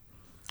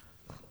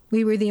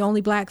 We were the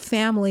only black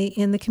family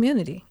in the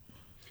community.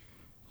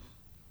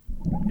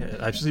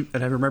 Yeah, I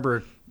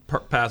remember a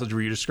passage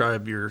where you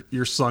describe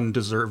your son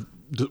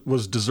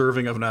was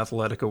deserving of an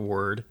athletic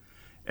award,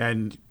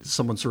 and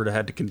someone sort of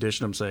had to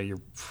condition him,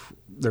 saying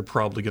they're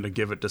probably going to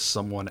give it to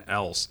someone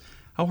else.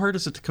 How hard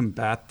is it to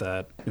combat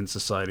that in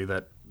society?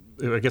 That,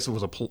 I guess it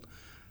was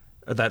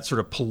that sort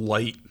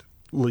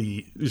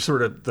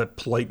of that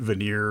polite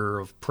veneer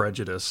of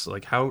prejudice.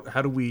 Like how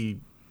do we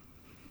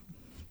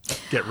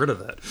get rid of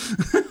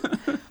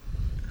that?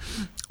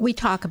 We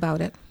talk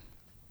about it.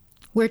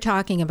 We're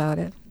talking about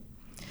it.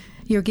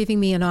 You're giving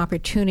me an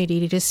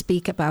opportunity to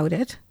speak about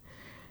it.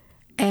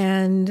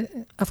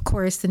 And of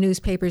course, the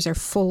newspapers are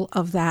full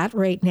of that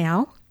right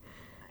now.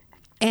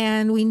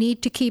 And we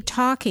need to keep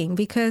talking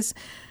because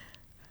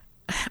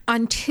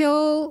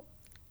until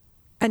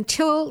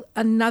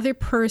another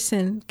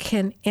person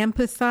can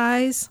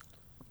empathize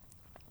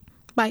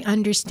by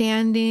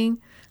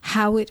understanding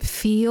how it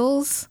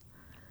feels,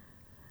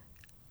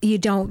 you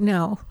don't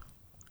know.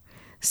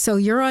 So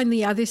you're on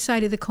the other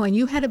side of the coin.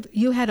 You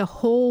had a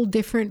whole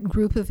different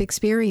group of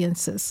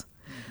experiences.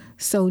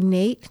 So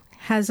Nate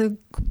has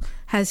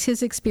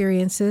his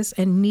experiences,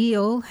 and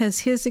Neil has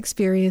his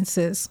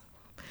experiences.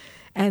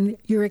 And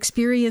your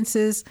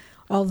experiences,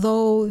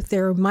 although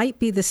they might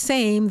be the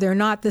same, they're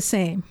not the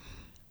same,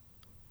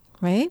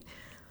 right?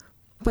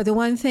 But the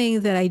one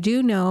thing that I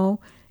do know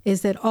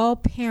is that all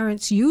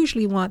parents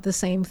usually want the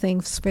same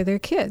things for their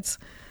kids.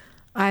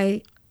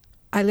 I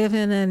live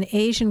in an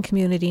Asian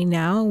community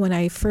now. When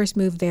I first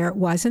moved there, it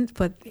wasn't,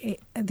 but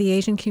the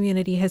Asian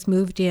community has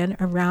moved in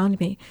around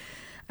me.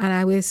 And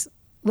I was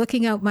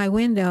looking out my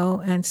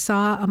window and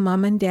saw a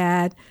mom and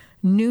dad,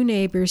 new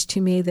neighbors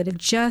to me that had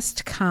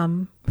just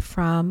come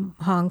from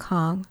Hong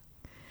Kong.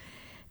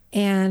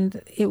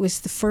 And it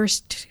was the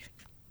first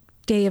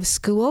day of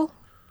school,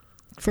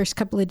 first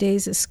couple of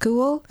days of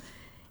school.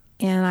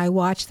 And I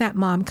watched that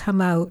mom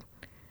come out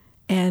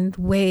and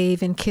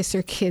wave and kiss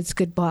her kids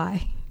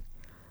goodbye.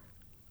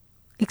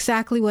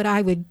 Exactly what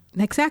I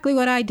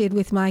did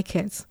with my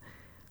kids.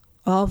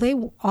 All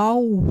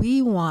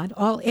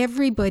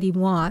everybody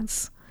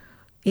wants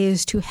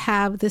is to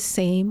have the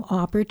same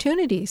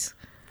opportunities.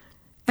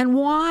 And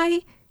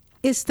why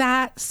is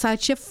that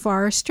such a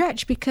far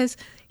stretch? Because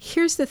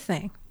here's the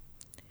thing.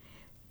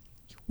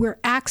 We're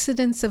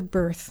accidents of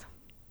birth.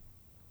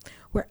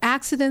 We're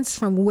accidents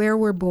from where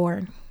we're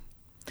born.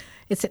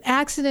 It's an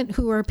accident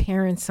who our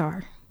parents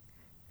are.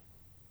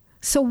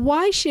 So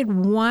why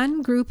should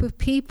one group of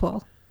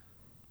people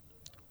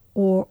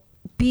or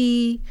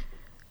be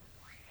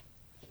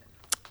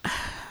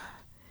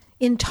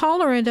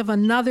intolerant of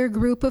another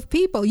group of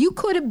people? You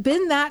could have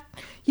been that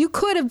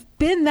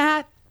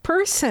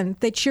person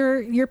that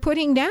you're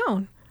putting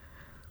down.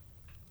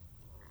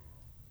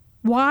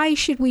 Why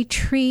should we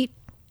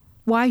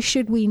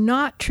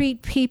not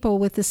treat people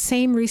with the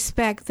same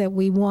respect that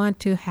we want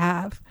to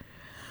have?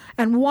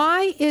 And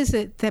why is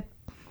it that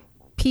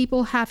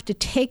people have to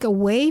take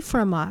away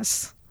from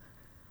us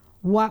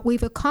what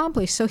we've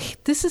accomplished? So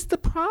this is the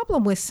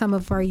problem with some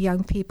of our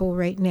young people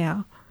right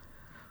now,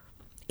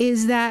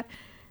 is that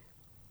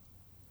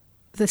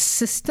the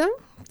system,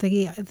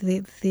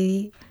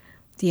 the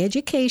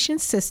education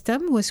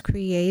system was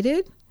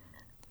created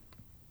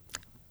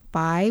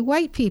by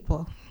white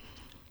people.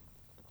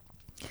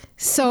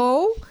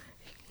 So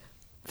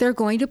they're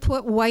going to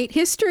put white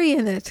history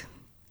in it.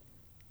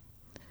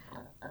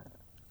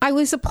 I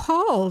was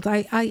appalled.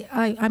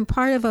 I'm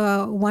part of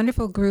a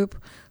wonderful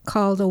group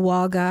called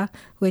Awaga,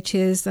 which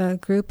is a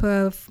group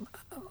of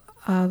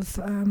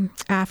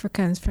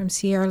Africans from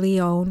Sierra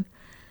Leone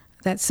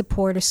that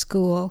support a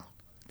school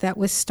that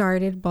was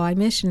started by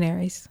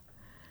missionaries.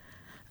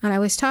 And I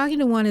was talking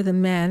to one of the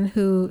men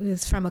who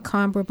is from a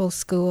comparable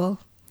school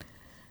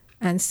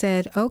and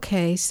said,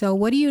 okay, so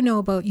what do you know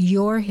about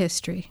your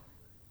history?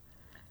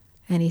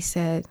 And he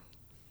said,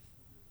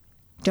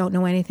 don't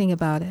know anything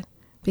about it.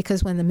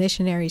 Because when the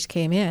missionaries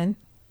came in,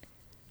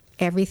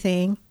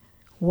 everything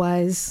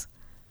was,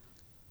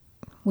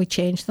 we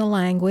changed the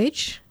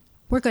language.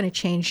 We're going to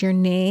change your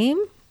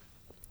name.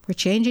 We're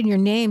changing your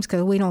names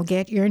because we don't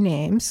get your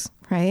names,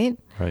 right?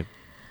 Right.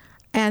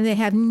 And they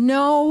have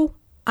no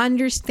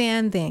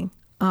understanding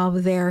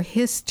of their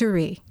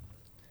history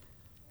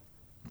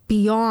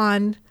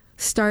beyond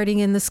starting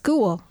in the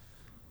school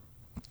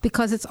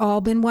because it's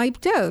all been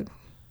wiped out.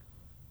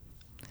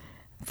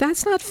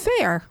 That's not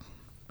fair.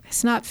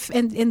 It's not,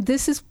 and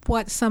this is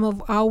what some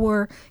of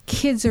our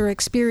kids are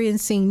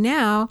experiencing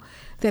now,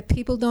 that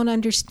people don't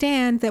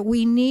understand, that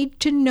we need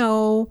to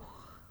know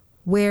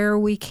where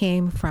we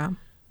came from.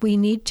 We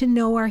need to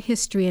know our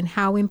history and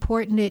how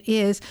important it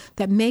is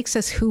that makes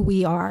us who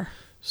we are.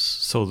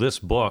 So this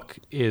book,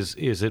 is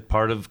it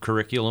part of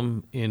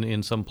curriculum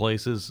in some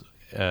places?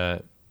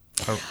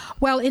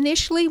 Well,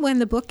 initially when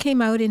the book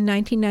came out in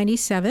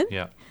 1997,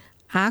 Yeah.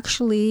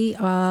 actually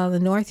the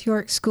North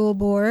York School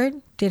Board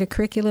did a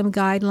curriculum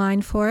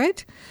guideline for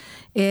it.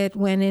 It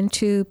went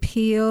into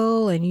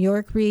Peel and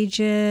York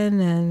Region,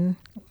 and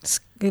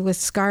it was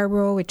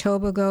Scarborough,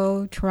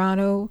 Etobicoke,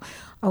 Toronto,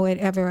 or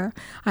whatever.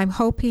 I'm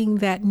hoping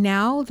that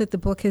now that the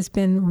book has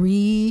been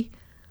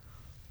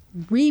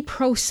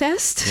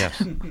reprocessed.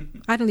 Yes.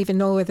 I don't even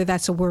know whether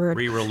that's a word.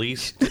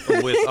 Re-released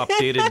with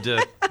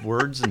updated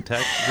words and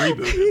text.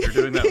 Reboot. They're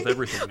doing that with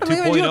everything.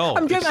 now. 2.0.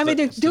 I'm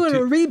doing a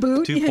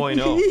reboot.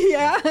 2.0.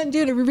 Yeah, I'm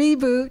doing a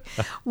reboot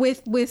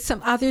with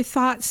some other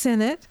thoughts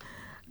in it.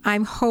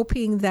 I'm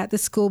hoping that the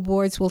school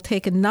boards will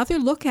take another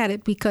look at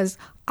it, because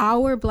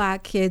our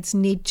Black kids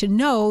need to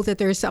know that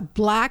there's a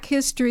Black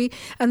history,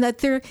 and that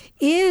there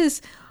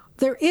is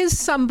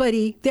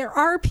somebody, there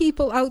are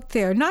people out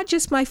there, not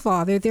just my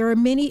father, there are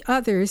many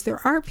others.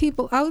 There are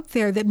people out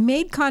there that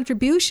made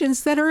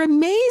contributions that are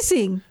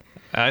amazing.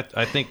 I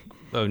think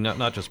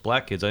not just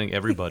Black kids. I think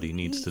everybody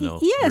needs to know.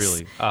 Yes.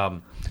 Really.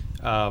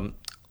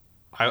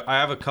 I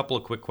have a couple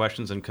of quick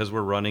questions, and because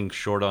we're running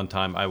short on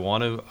time, I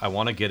want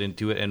to get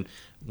into it. And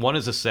one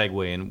is a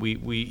segue, and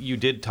you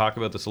did talk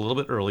about this a little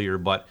bit earlier,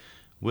 but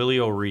Willie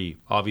O'Ree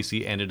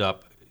obviously ended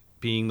up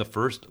being the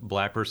first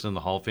Black person in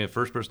the Hall of Fame,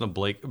 first person to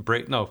break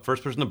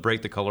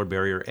the color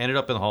barrier, ended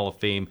up in the Hall of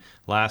Fame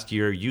last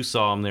year. You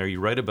saw him there. You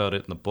write about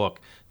it in the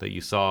book that you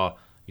saw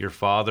your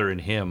father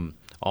and him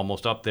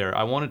almost up there.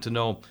 I wanted to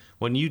know,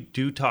 when you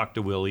do talk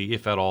to Willie,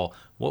 if at all,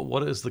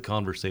 what is the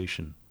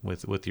conversation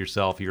with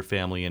yourself, your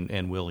family,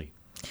 and Willie?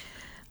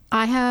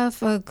 I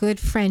have a good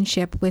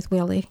friendship with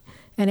Willie,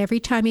 and every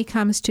time he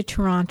comes to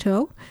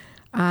Toronto,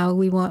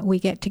 we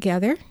get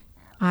together.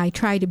 I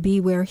try to be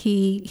where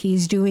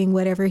he's doing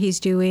whatever he's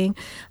doing.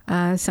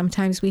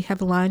 Sometimes we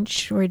have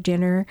lunch or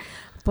dinner,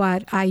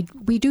 but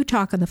we do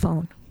talk on the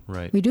phone.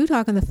 Right. We do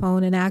talk on the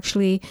phone, and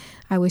actually,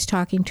 I was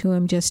talking to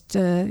him just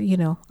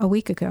a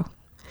week ago.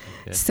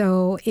 Okay.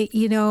 So he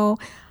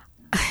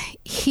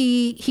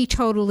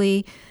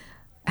totally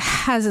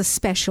has a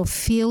special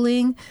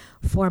feeling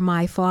for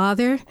my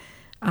father,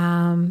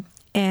 and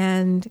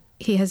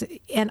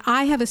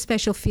I have a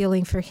special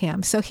feeling for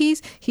him. So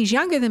he's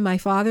younger than my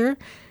father.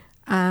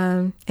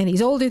 And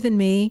he's older than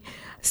me,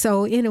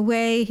 so in a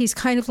way, he's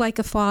kind of like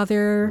a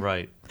father.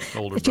 Right,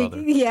 older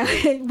brother.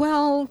 Yeah,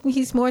 well,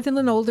 he's more than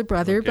an older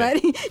brother, okay.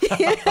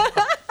 But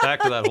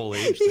back to that whole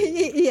age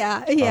thing.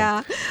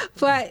 Yeah.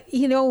 But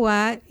you know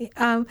what?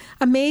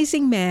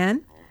 Amazing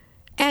man.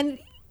 And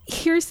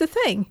here's the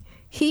thing: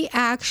 he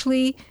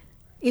actually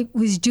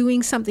was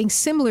doing something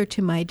similar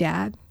to my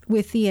dad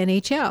with the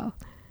NHL.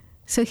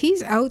 So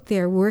he's out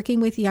there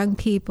working with young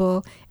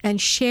people and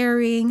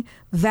sharing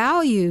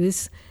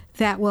values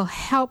that will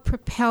help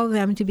propel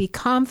them to be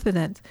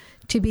confident,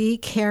 to be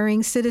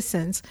caring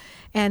citizens.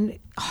 And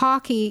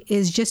hockey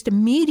is just a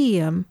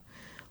medium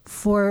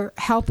for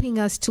helping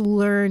us to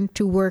learn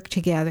to work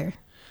together.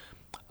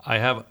 I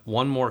have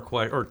one more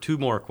or two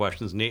more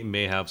questions. Nate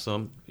may have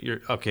some.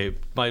 Okay,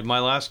 my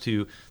last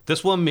two.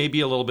 This one may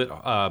be a little bit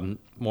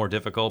more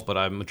difficult, but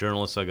I'm a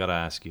journalist, so I got to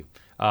ask you.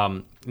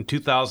 In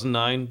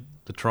 2009,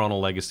 the Toronto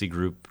Legacy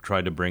Group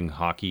tried to bring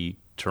hockey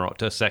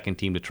to a second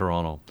team to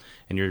Toronto,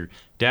 and your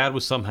dad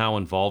was somehow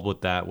involved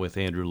with that with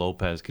Andrew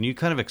Lopez. Can you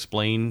kind of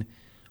explain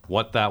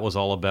what that was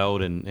all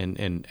about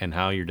and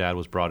how your dad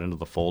was brought into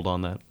the fold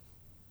on that?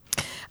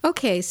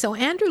 Okay, so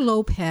Andrew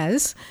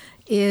Lopez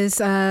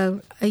is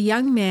a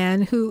young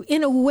man who,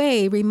 in a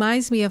way,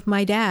 reminds me of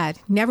my dad.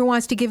 Never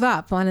wants to give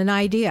up on an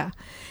idea.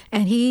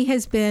 And he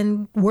has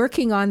been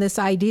working on this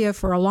idea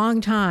for a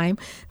long time,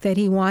 that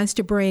he wants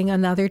to bring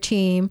another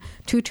team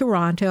to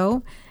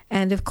Toronto.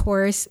 And of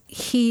course,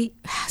 he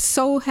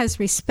so has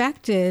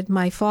respected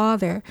my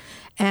father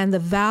and the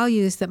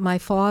values that my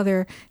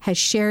father has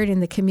shared in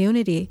the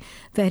community,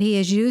 that he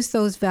has used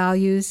those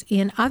values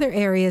in other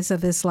areas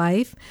of his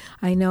life.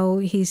 I know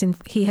he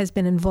has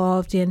been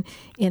involved in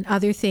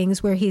other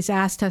things where he's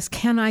asked us,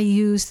 can I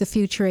use the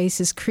Future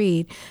Aces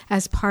Creed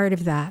as part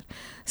of that?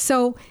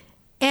 So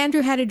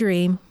Andrew had a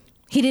dream.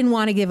 He didn't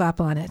want to give up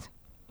on it.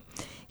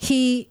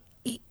 It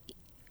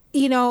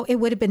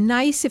would have been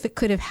nice if it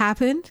could have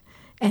happened.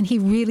 And he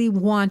really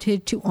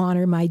wanted to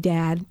honor my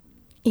dad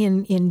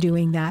in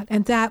doing that.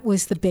 And that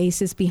was the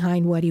basis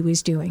behind what he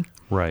was doing.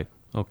 Right.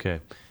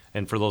 Okay.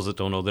 And for those that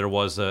don't know, there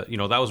was that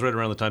was right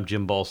around the time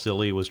Jim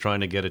Balsillie was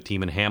trying to get a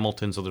team in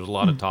Hamilton. So there's a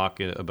lot of talk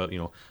about,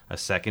 a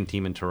second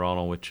team in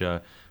Toronto, which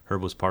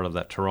Herb was part of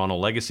that Toronto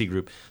Legacy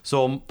Group.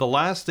 So the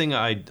last thing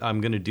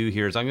I'm going to do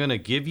here is I'm going to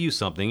give you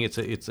something. It's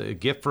a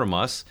gift from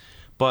us,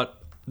 but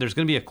there's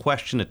going to be a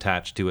question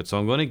attached to it. So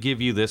I'm going to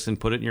give you this and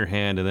put it in your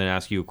hand and then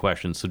ask you a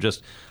question. So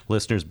just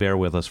listeners, bear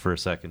with us for a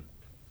second.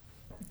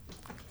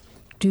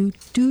 do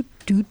do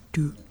do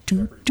do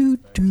do do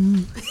do.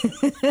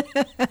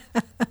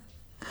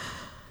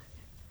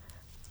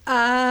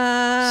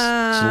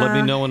 So let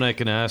me know when I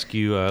can ask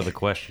you the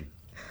question.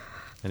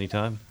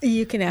 Anytime?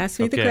 You can ask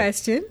me the Okay.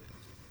 question.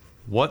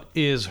 What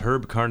is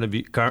Herb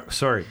Carnegie?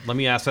 Sorry, let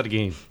me ask that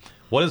again.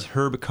 What is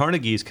Herb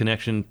Carnegie's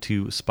connection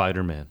to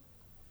Spider-Man?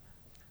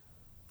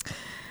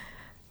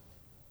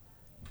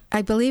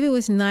 I believe it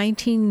was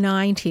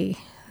 1990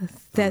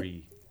 that.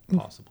 Three,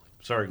 possibly.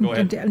 Sorry, go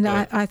ahead. Go No,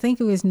 ahead. I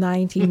think it was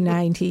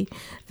 1990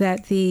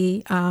 that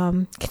the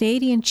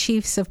Canadian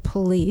Chiefs of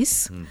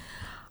Police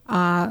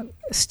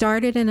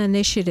started an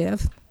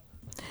initiative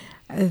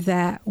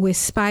that with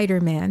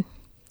Spider-Man,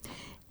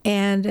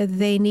 and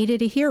they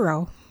needed a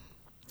hero.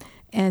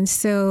 And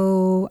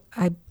so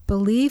I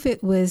believe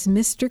it was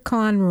Mr.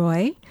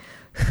 Conroy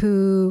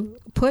who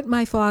put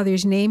my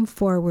father's name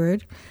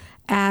forward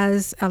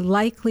as a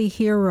likely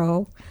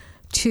hero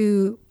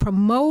to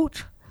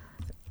promote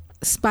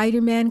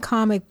Spider-Man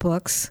comic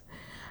books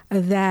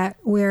that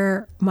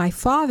where my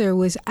father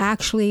was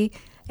actually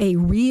a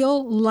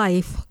real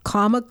life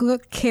comic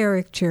book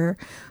character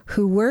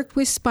who worked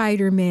with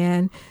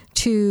Spider-Man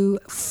to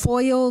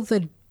foil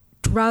the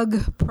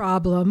drug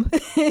problem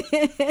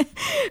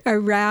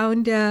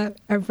around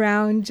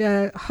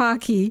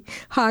hockey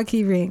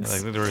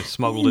rinks. Like they were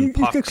smuggled in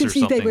pucks or They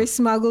something. were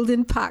smuggled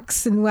in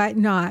pucks and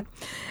whatnot.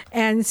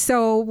 And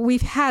so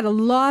we've had a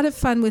lot of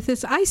fun with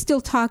this. I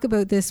still talk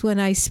about this when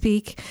I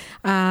speak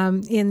in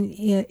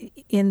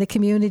the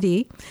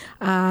community.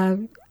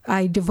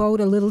 I devote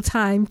a little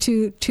time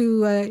to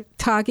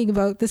talking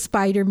about the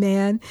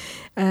Spider-Man.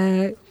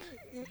 And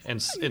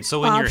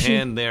so in your option.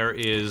 hand there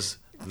is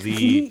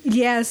the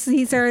Yes,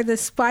 these are the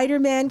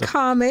Spider-Man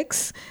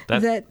comics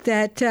that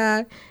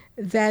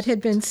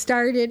had been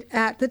started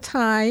at the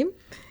time,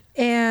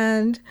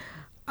 and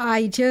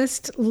I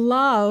just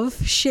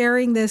love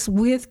sharing this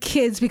with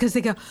kids because they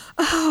go,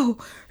 "Oh,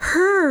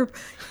 Herb,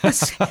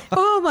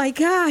 oh my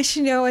gosh,"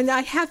 and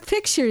I have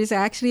pictures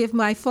actually of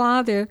my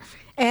father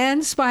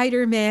and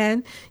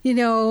Spider-Man,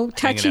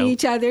 touching out.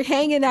 each other,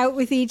 hanging out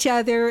with each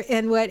other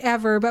and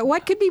whatever. But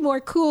what could be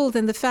more cool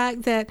than the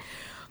fact that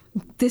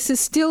this is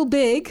still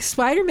big,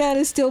 Spider-Man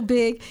is still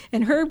big,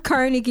 and Herb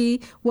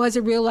Carnegie was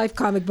a real-life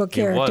comic book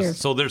It character. was.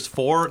 So there's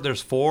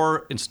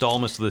four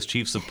installments to this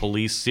Chiefs of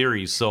Police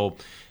series. So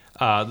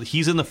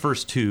he's in the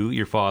first two,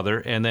 your father,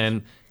 and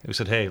then we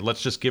said, hey,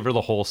 let's just give her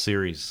the whole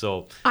series.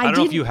 So I don't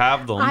know if you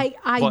have them. I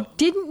but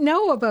didn't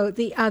know about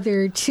the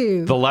other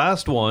two. the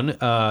last one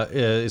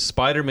is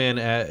Spider-Man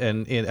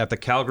at the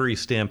Calgary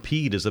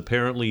Stampede is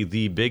apparently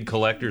the big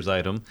collector's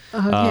item.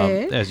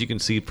 Okay. As you can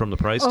see from the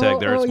price tag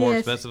there, it's more yes.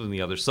 expensive than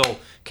the others. So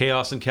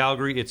Chaos in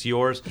Calgary, it's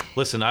yours.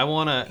 Listen, I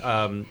want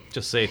to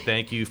just say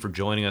thank you for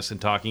joining us and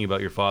talking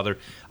about your father.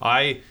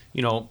 I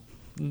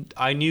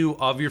knew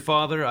of your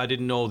father. I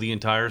didn't know the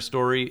entire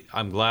story.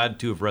 I'm glad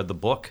to have read the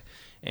book.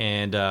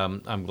 And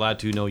I'm glad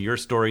to know your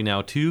story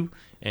now, too.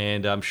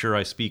 And I'm sure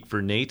I speak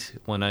for Nate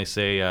when I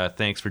say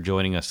thanks for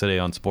joining us today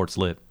on Sports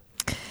Lit.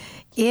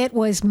 It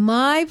was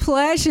my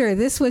pleasure.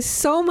 This was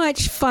so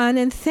much fun,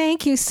 and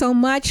thank you so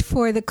much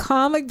for the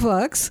comic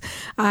books.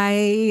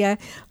 My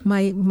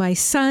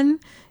son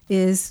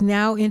is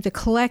now into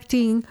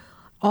collecting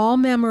all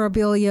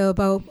memorabilia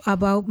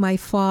about my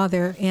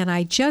father, and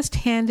I just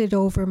handed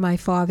over my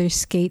father's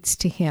skates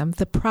to him,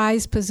 the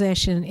prized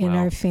possession in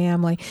Wow. our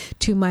family,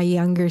 to my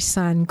younger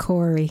son,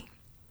 Corey.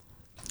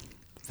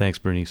 Thanks,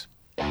 Bernice.